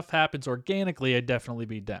 if stuff happens organically, I'd definitely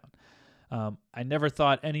be down. I never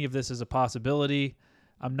thought any of this is a possibility.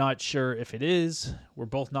 I'm not sure if it is. We're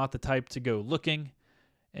both not the type to go looking.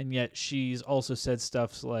 And yet she's also said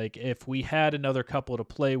stuff like, if we had another couple to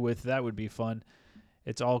play with, that would be fun.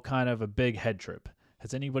 It's all kind of a big head trip.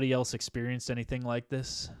 Has anybody else experienced anything like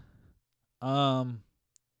this? I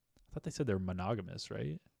thought they said they're monogamous,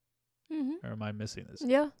 right? Mm-hmm. Or am I missing this?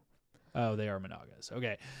 Yeah. Oh, they are monogamous.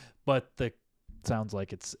 Okay. But sounds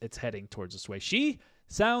like it's heading towards this way. She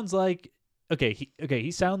sounds like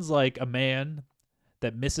he sounds like a man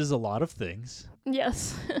that misses a lot of things.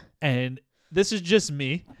 Yes. And this is just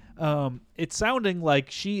me. It's sounding like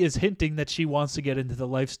she is hinting that she wants to get into the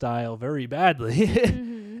lifestyle very badly.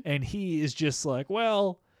 Mm-hmm. And he is just like,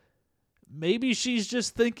 well, maybe she's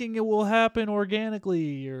just thinking it will happen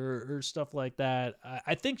organically or stuff like that.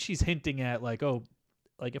 I think she's hinting at like, oh,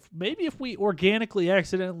 like if we organically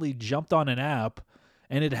accidentally jumped on an app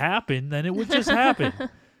and it happened, then it would just happen.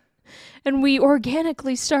 And we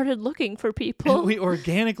organically started looking for people. And we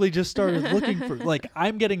organically just started looking for, like,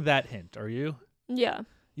 I'm getting that hint. Are you? Yeah.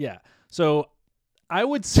 Yeah. So I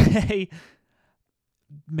would say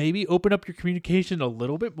maybe open up your communication a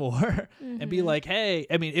little bit more and be like, hey,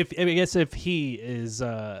 I mean, I guess if he is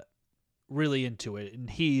really into it and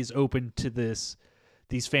he's open to these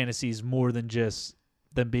fantasies more than just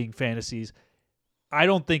them being fantasies, I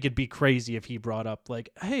don't think it'd be crazy if he brought up like,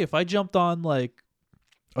 hey, if I jumped on like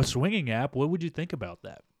a swinging app, what would you think about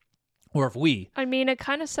that? Or if we... I mean, it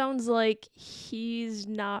kind of sounds like he's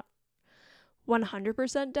not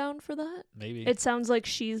 100% down for that. Maybe. It sounds like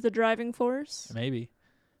she's the driving force. Maybe.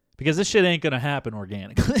 Because this shit ain't going to happen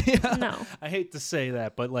organically. No. I hate to say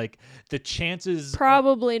that, but like the chances...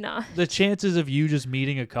 Probably not. The chances of you just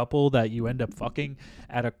meeting a couple that you end up fucking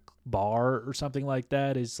at a bar or something like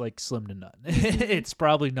that is like slim to none. It's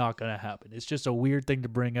probably not going to happen. It's just a weird thing to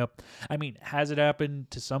bring up. I mean, has it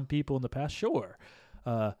happened to some people in the past? Sure.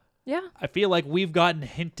 Yeah. I feel like we've gotten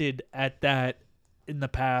hinted at that in the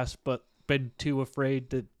past, but been too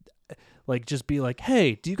afraid to like just be like,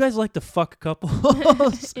 hey, do you guys like to fuck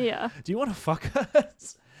couples? Yeah. Do you want to fuck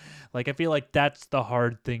us? Like, I feel like that's the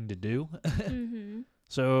hard thing to do. Mm-hmm.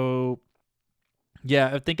 So,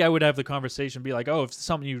 yeah, I think I would have the conversation, be like, oh, if it's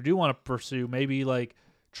something you do want to pursue, maybe like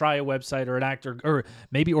try a website or an actor, or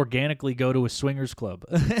maybe organically go to a swingers club.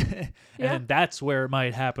 Yeah. And that's where it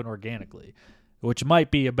might happen organically. which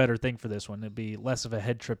might be a better thing for this one. It'd be less of a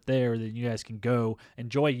head trip there. Then you guys can go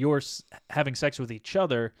enjoy your having sex with each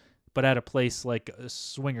other, but at a place like a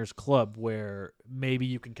swingers club where maybe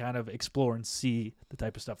you can kind of explore and see the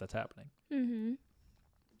type of stuff that's happening. Mm-hmm.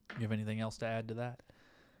 You have anything else to add to that?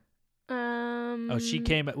 Oh, she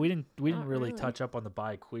came. We didn't really really. touch up on the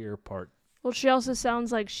bi-queer part. Well, she also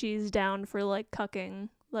sounds like she's down for like cucking,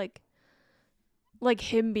 like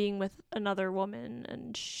him being with another woman,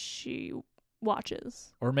 and she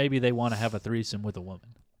watches. Or maybe they want to have a threesome with a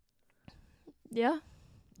woman. Yeah.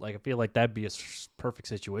 Like I feel like that'd be a perfect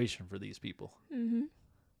situation for these people, Mm-hmm.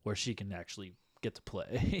 where she can actually get to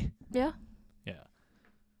play. Yeah.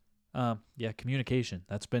 Yeah. Yeah. Communication.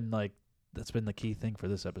 That's been the key thing for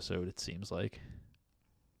this episode. It seems like.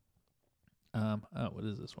 Oh, what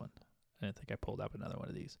is this one? I didn't think I pulled up another one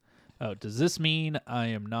of these. Oh, does this mean I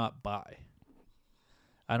am not bi?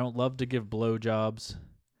 I don't love to give blowjobs.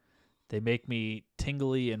 They make me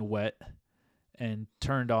tingly and wet and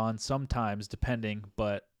turned on sometimes, depending,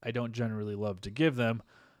 but I don't generally love to give them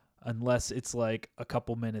unless it's like a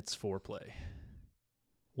couple minutes foreplay.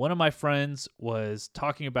 One of my friends was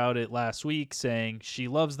talking about it last week, saying she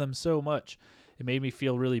loves them so much. It made me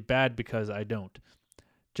feel really bad because I don't.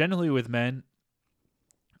 Generally with men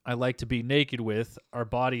I like to be naked with, our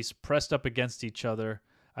bodies pressed up against each other.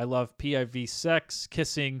 I love PIV sex,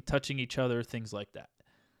 kissing, touching each other, things like that.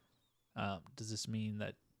 Does this mean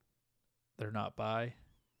that they're not bi?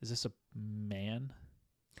 Is this a man?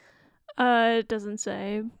 It doesn't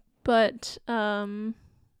say, but them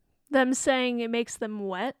saying it makes them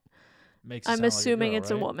wet. I'm assuming it's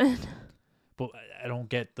a woman. But I don't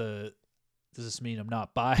get the. Does this mean I'm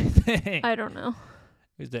not bi thing? I don't know.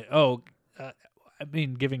 Is that I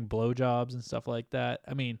mean, giving blowjobs and stuff like that.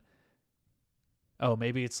 I mean,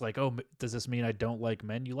 maybe it's like, does this mean I don't like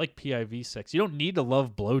men? You like PIV sex. You don't need to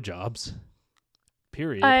love blowjobs.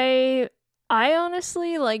 Period. I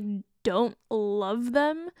honestly don't love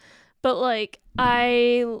them, but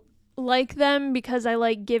I like them because I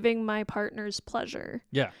like giving my partners pleasure.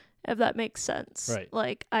 Yeah. If that makes sense.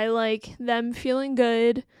 Right. I like them feeling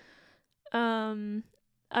good.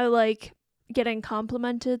 I like getting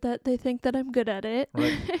complimented that they think that I'm good at it.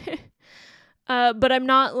 Right. But I'm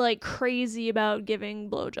not crazy about giving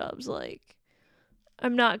blowjobs.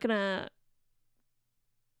 I'm not gonna.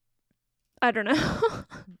 I don't know.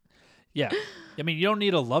 Yeah. I mean, you don't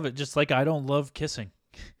need to love it. Just like I don't love kissing.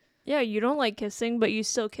 Yeah, you don't like kissing, but you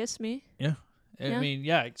still kiss me. Yeah. I mean,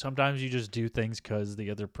 yeah. Sometimes you just do things because the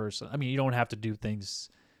other person. I mean, you don't have to do things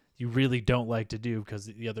you really don't like to do because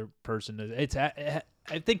the other person is.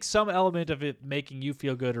 I think some element of it making you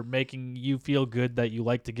feel good or making you feel good that you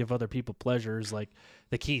like to give other people pleasure is like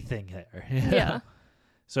the key thing there. Yeah.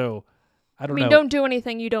 So I don't know. I mean, don't do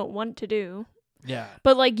anything you don't want to do. Yeah.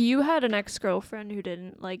 But you had an ex-girlfriend who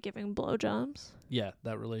didn't like giving blowjobs. Yeah,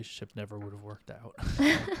 that relationship never would have worked out.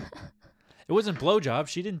 It wasn't blowjobs.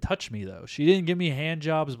 She didn't touch me though. She didn't give me hand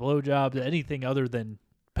jobs, blowjobs, anything other than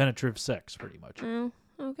penetrative sex, pretty much. Oh,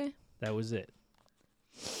 okay. That was it.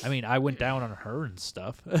 I mean, I went down on her and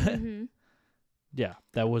stuff. Mm-hmm. Yeah,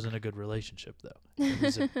 that wasn't a good relationship though. It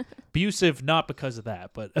was abusive, not because of that,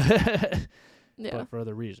 but but for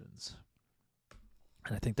other reasons.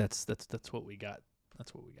 And I think that's what we got.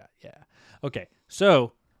 That's what we got. Yeah. Okay.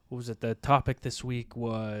 So, what was it? The topic this week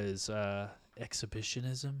was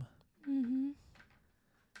exhibitionism. Mm-hmm.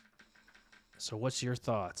 So, what's your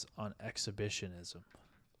thoughts on exhibitionism?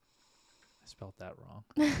 I spelled that wrong.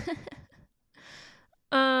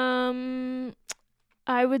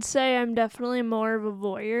 I would say I'm definitely more of a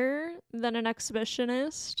voyeur than an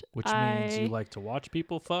exhibitionist. Which means you like to watch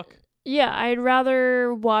people fuck? Yeah, I'd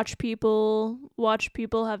rather watch people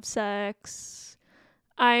have sex.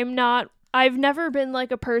 I've never been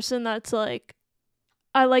a person that's I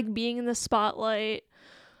like being in the spotlight.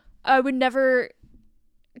 I would never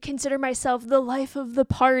consider myself the life of the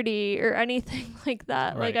party or anything like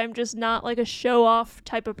that. Right. I'm just not a show off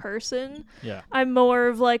type of person. Yeah. I'm more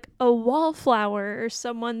of a wallflower or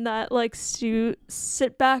someone that likes to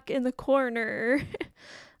sit back in the corner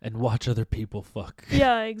and watch other people fuck.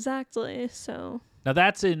 Yeah, exactly. So now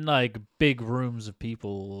that's in big rooms of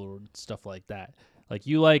people or stuff like that.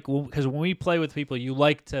 You because when we play with people, you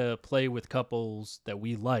like to play with couples that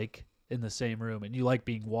we like in the same room, and you like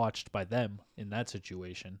being watched by them in that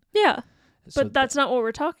situation. Yeah, so but that's not what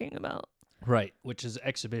we're talking about. Right, which is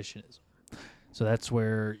exhibitionism. So that's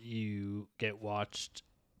where you get watched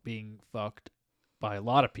being fucked by a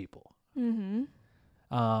lot of people. Mm-hmm.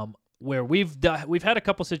 Where we've had a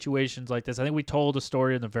couple situations like this. I think we told a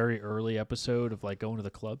story in the very early episode of going to the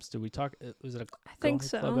clubs. Did we talk? Was it a I think going to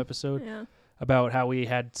so. club episode? Yeah. about how we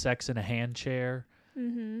had sex in a hand chair.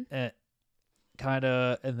 Mm-hmm. Kind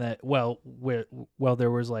of, and that there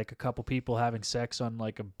was like a couple people having sex on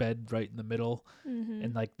like a bed right in the middle, Mm-hmm.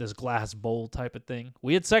 and like this glass bowl type of thing.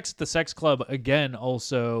 We had sex at the sex club again,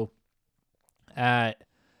 also at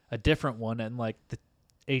a different one, and like the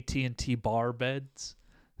AT&T bar beds.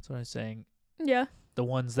 That's what I'm saying. Yeah. The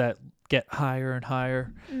ones that get higher and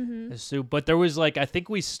higher. Mm-hmm. So, but there was like, I think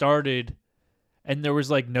we started, and there was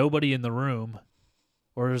like nobody in the room,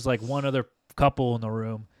 or there was like one other couple in the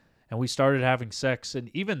room. And we started having sex, and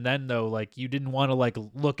even then, though, like you didn't want to like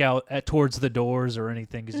look out towards the doors or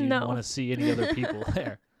anything because you didn't want to see any other people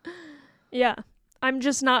there. Yeah, I'm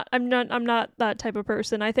not that type of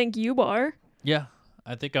person. I think you are. Yeah,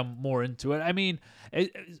 I think I'm more into it. I mean,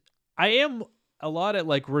 I am a lot at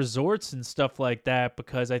like resorts and stuff like that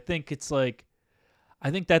because I think it's like,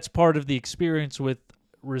 I think that's part of the experience with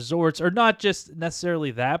resorts, or not just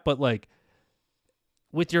necessarily that, but like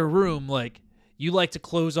with your room, like. You like to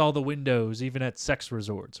close all the windows, even at sex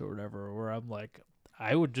resorts or whatever, where I'm like,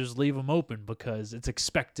 I would just leave them open because it's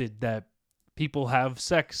expected that people have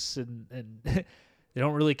sex and they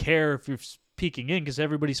don't really care if you're peeking in because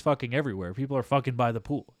everybody's fucking everywhere. People are fucking by the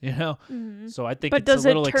pool, you know? Mm-hmm. So I think but it's a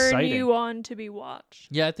little does it turn exciting. you on to be watched?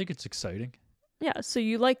 Yeah, I think it's exciting. Yeah, so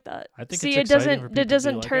you like that. I think See, it's it exciting for people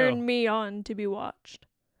doesn't to be like, turn me on to be watched.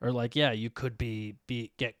 Or like, yeah, you could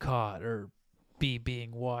get caught or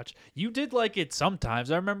being watched. You did like it sometimes.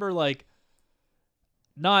 I remember like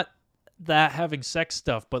not that having sex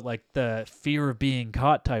stuff, but like the fear of being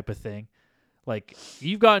caught type of thing. Like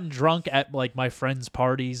you've gotten drunk at like my friends'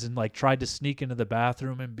 parties and like tried to sneak into the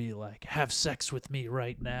bathroom and be like, have sex with me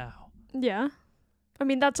right now. Yeah. I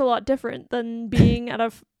mean, that's a lot different than being at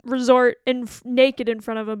a resort naked in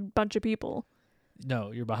front of a bunch of people. No,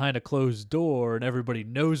 you're behind a closed door and everybody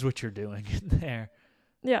knows what you're doing in there.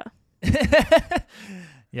 Yeah.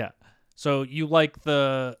 Yeah. So you like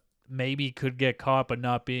the maybe could get caught but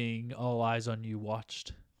not being all eyes on you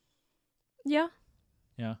watched. Yeah.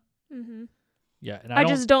 Yeah. Mm-hmm. Yeah, and I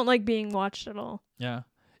just don't like being watched at all. Yeah.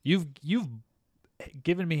 You've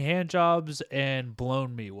given me hand jobs and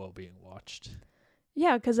blown me while being watched.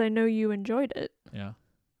 Yeah, because I know you enjoyed it. Yeah.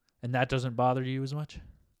 And that doesn't bother you as much?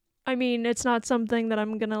 I mean, it's not something that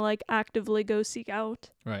I'm gonna like actively go seek out.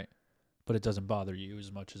 Right. But it doesn't bother you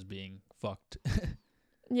as much as being fucked.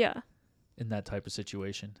 Yeah. In that type of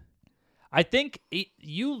situation. I think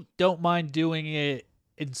you don't mind doing it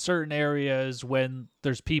in certain areas when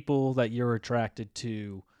there's people that you're attracted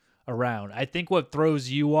to around. I think what throws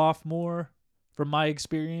you off more, from my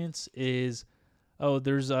experience, is,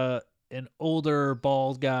 there's an older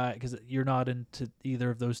bald guy, because you're not into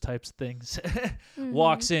either of those types of things, Mm-hmm.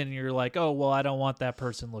 walks in and you're like, oh, well, I don't want that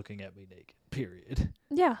person looking at me naked, period.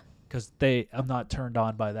 Yeah. Because I'm not turned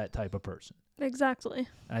on by that type of person. Exactly.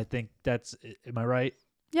 I think am I right?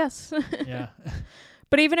 Yes. Yeah.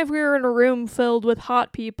 But even if we were in a room filled with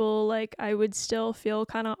hot people, like, I would still feel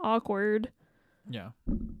kind of awkward. Yeah.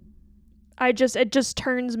 It just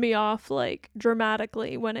turns me off, like,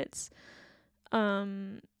 dramatically when it's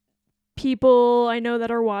people I know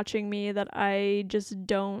that are watching me that I just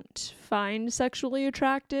don't find sexually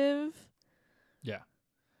attractive. Yeah.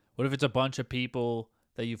 What if it's a bunch of people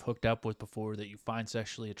that you've hooked up with before that you find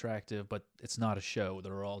sexually attractive, but it's not a show?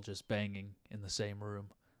 They're all just banging in the same room.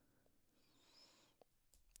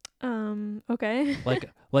 Okay.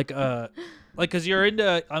 Because you're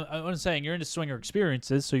into, I'm saying you're into swinger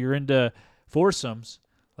experiences, so you're into foursomes.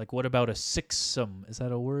 Like, what about a sixsome? Is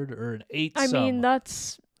that a word? Or an eightsome? I mean,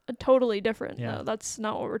 that's totally different, Yeah. though. That's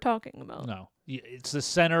not what we're talking about. No. It's the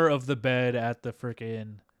center of the bed at the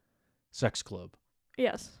frickin' sex club.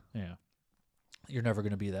 Yes. Yeah. You're never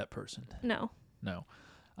going to be that person. No. No.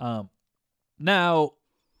 Now,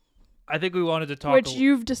 I think we wanted to talk... Which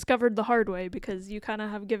you've discovered the hard way, because you kind of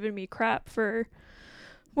have given me crap for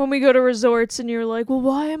when we go to resorts and you're like, well,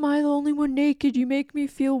 why am I the only one naked? You make me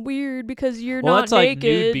feel weird because you're not that's naked. Like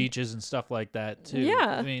nude beaches and stuff like that, too.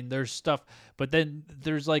 Yeah. I mean, there's stuff... But then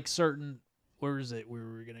there's like certain... Where is it? Where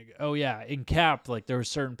were we going to go? Oh, yeah. In Cap, like there are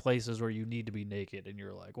certain places where you need to be naked. And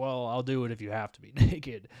you're like, well, I'll do it if you have to be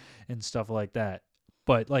naked and stuff like that.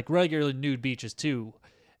 But like regular nude beaches, too...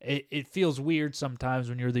 It feels weird sometimes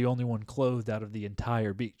when you're the only one clothed out of the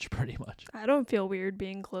entire beach, pretty much. I don't feel weird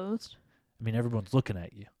being clothed. I mean, everyone's looking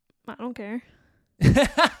at you. I don't care.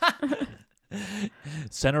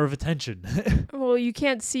 Center of attention. Well, you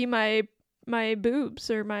can't see my boobs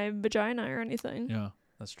or my vagina or anything. Yeah,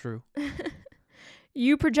 that's true.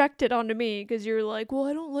 You project it onto me because you're like, well,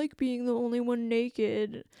 I don't like being the only one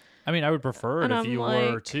naked. I mean, I would prefer it And if I'm you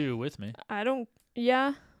like, were too with me. I don't...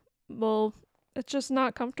 Yeah. Well... It's just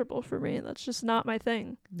not comfortable for me. That's just not my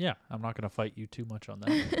thing. Yeah, I'm not going to fight you too much on that.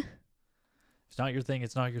 If it's not your thing,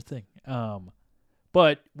 it's not your thing.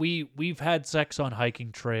 But we've had sex on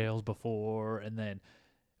hiking trails before, and then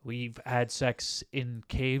we've had sex in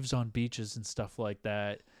caves on beaches and stuff like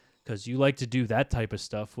that, because you like to do that type of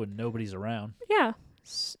stuff when nobody's around. Yeah.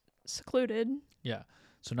 Secluded. Yeah.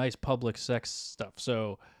 So nice public sex stuff.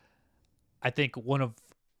 So I think one of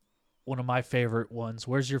my favorite ones.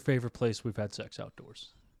 Where's your favorite place we've had sex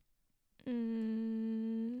outdoors?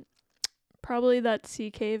 Probably that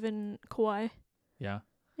sea cave in Kauai. Yeah.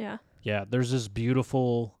 Yeah. Yeah. There's this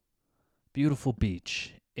beautiful, beautiful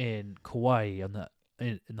beach in Kauai on the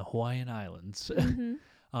in the Hawaiian Islands.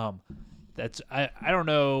 Mm-hmm. That's I don't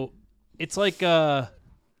know. It's like I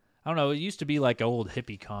don't know. It used to be like an old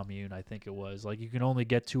hippie commune. I think it was like you can only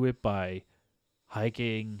get to it by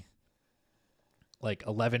hiking like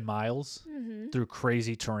 11 miles through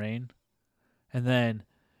crazy terrain, and then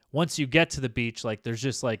once you get to the beach, like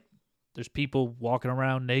there's people walking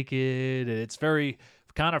around naked, and it's very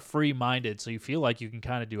kind of free-minded, so you feel like you can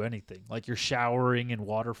kind of do anything. Like you're showering in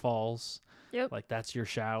waterfalls. Yep. Like that's your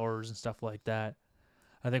showers and stuff like that.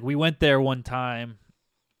 I think we went there one time,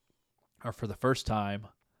 or for the first time.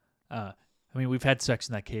 I mean, we've had sex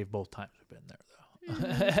in that cave both times we've been there, though.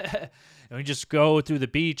 Mm-hmm. And we just go through the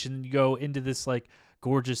beach and you go into this like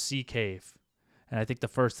gorgeous sea cave. And I think the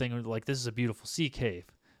first thing was like, this is a beautiful sea cave.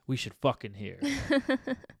 We should fuck in here.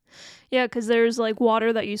 Yeah, because there's like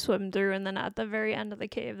water that you swim through, and then at the very end of the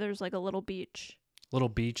cave, there's like a little beach. Little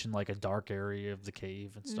beach in like a dark area of the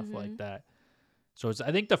cave and stuff like that. So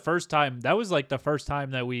I think the first time, that was like the first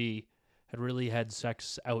time that we had really had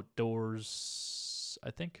sex outdoors,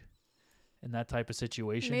 I think, in that type of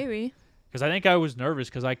situation. Maybe. Because I think I was nervous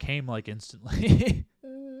because I came like instantly.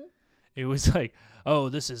 It was like, oh,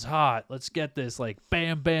 this is hot. Let's get this. Like,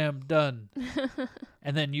 bam, bam, done.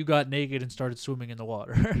 And then you got naked and started swimming in the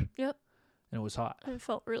water. Yep. And it was hot. It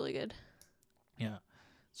felt really good. Yeah.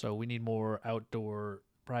 So we need more outdoor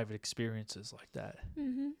private experiences like that.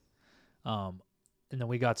 Mm-hmm. And then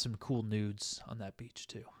we got some cool nudes on that beach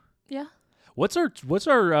too. Yeah. What's our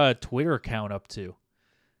Twitter account up to?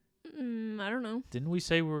 I don't know. Didn't we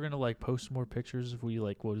say we were gonna like post more pictures if we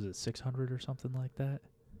like, what is it, 600 or something like that?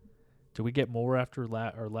 Did we get more after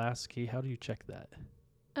our last key? How do you check that?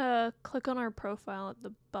 Click on our profile at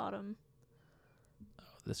the bottom.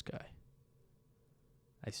 Oh, this guy.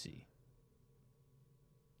 I see.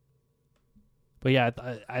 But yeah,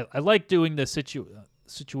 I like doing the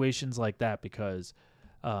situations like that because,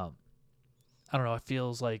 I don't know. It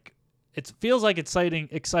feels like exciting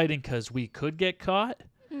because we could get caught.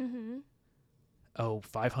 Mm-hmm. Oh,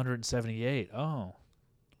 578. Oh,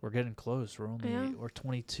 we're getting close. We're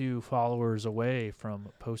 22 followers away from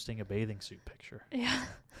posting a bathing suit picture. Yeah.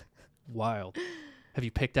 Wild. Have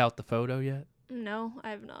you picked out the photo yet? No,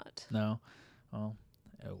 I have not. No. Oh,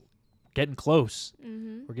 getting close.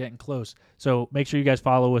 Mm-hmm. We're getting close. So make sure you guys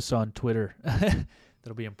follow us on Twitter.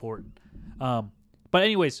 That'll be important. But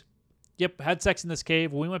anyways, yep, had sex in this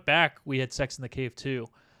cave. When we went back, we had sex in the cave too.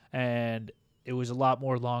 And it was a lot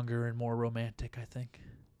more longer and more romantic, I think.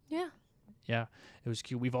 Yeah. Yeah, it was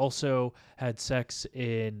cute. We've also had sex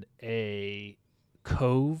in a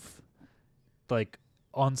cove, like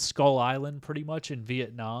on Skull Island, pretty much in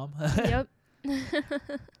Vietnam. Yep.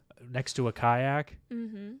 Next to a kayak.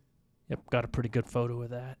 Mm-hmm. Yep, got a pretty good photo of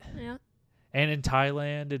that. Yeah. And in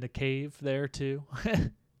Thailand, in a cave there too.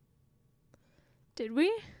 Did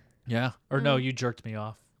we? Yeah. Or no, you jerked me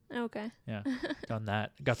off. Okay. Yeah, done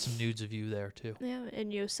that. Got some nudes of you there too. Yeah,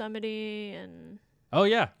 in Yosemite and... Oh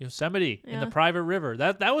yeah, Yosemite in the Yeah. private river.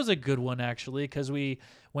 That was a good one actually, because we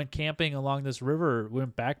went camping along this river. We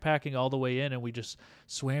went backpacking all the way in, and we just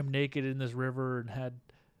swam naked in this river and had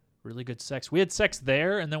really good sex. We had sex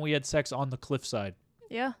there, and then we had sex on the cliffside.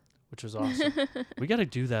 Yeah. Which was awesome. We got to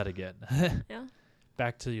do that again. Yeah.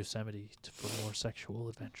 Back to Yosemite for more sexual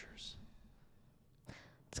adventures.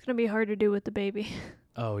 It's going to be hard to do with the baby.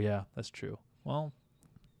 Oh yeah, that's true. Well,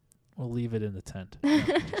 we'll leave it in the tent. No, I'm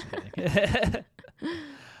just kidding.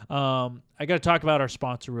 I got to talk about our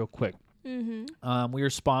sponsor real quick. Mm-hmm. We are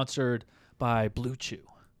sponsored by Blue Chew,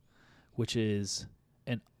 which is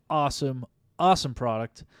an awesome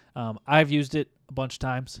product. I've used it a bunch of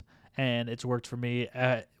times, and it's worked for me.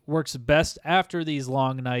 It works best after these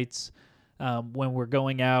long nights when we're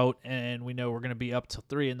going out and we know we're going to be up till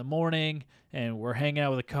 3 a.m. and we're hanging out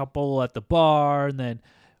with a couple at the bar, and then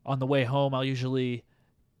on the way home I'll usually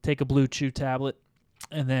take a Blue Chew tablet,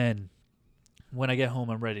 and then when I get home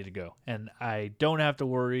I'm ready to go, and I don't have to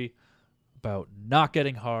worry about not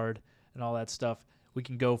getting hard and all that stuff. We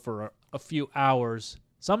can go for a few hours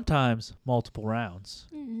sometimes multiple rounds.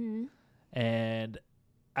 Mm-hmm. And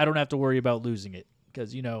I don't have to worry about losing it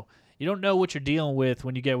because, you don't know what you're dealing with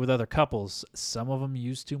when you get with other couples. Some of them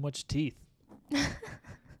use too much teeth.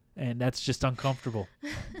 And that's just uncomfortable.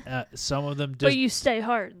 Some of them just... But you stay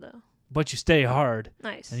hard, though. But you stay hard.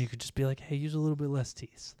 Nice. And you could just be like, hey, use a little bit less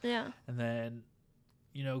teeth. Yeah. And then,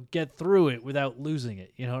 get through it without losing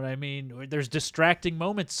it. You know what I mean? There's distracting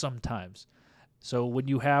moments sometimes. So when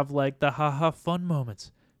you have like the ha-ha fun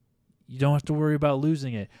moments, you don't have to worry about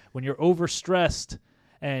losing it. When you're overstressed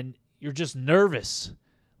and you're just nervous,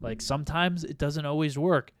 like sometimes it doesn't always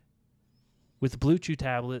work. With Blue Chew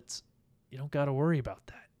tablets, you don't got to worry about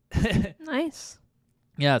that. Nice.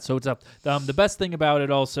 Yeah, so it's up. The best thing about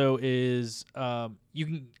it also is all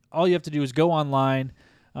you have to do is go online,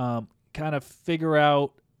 kind of figure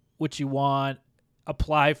out what you want,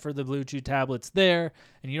 apply for the Blue Chew tablets there,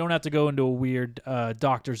 and you don't have to go into a weird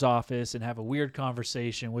doctor's office and have a weird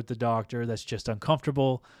conversation with the doctor that's just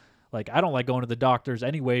uncomfortable. Like, I don't like going to the doctors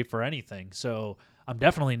anyway for anything, so I'm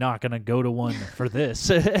definitely not going to go to one for this.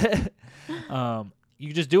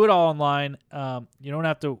 You just do it all online. You don't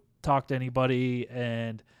have to talk to anybody,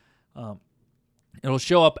 and it'll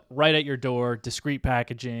show up right at your door, discreet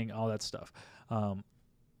packaging, all that stuff. And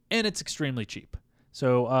it's extremely cheap.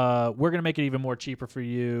 So we're going to make it even more cheaper for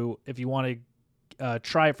you. If you want to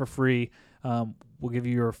try it for free, we'll give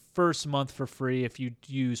you your first month for free if you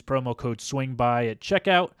use promo code SWINGBY at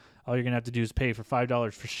checkout. All you're going to have to do is pay for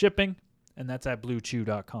 $5 for shipping, and that's at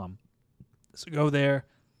bluechew.com. So go there,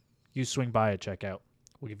 use SWINGBY at checkout.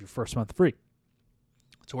 We'll give you first month free.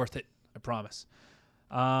 It's worth it, I promise.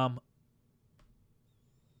 Call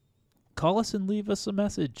us and leave us a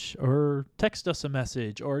message, or text us a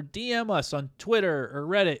message, or DM us on Twitter or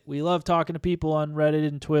Reddit. We love talking to people on Reddit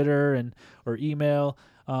and Twitter or email.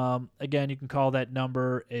 Again, you can call that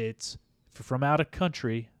number. It's from out of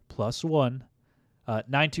country, +1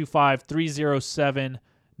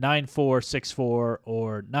 925-307-9464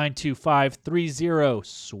 or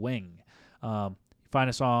 925-30-SWING. Find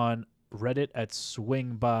us on Reddit at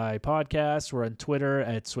Swing by Podcast. We're on Twitter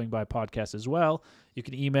at Swing by Podcast as well. You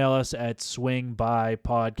can email us at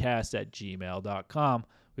swingbypodcast@gmail.com.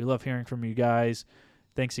 We love hearing from you guys.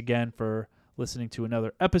 Thanks again for listening to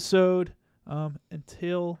another episode.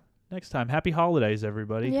 Until next time, happy holidays,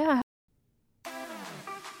 everybody. Yeah.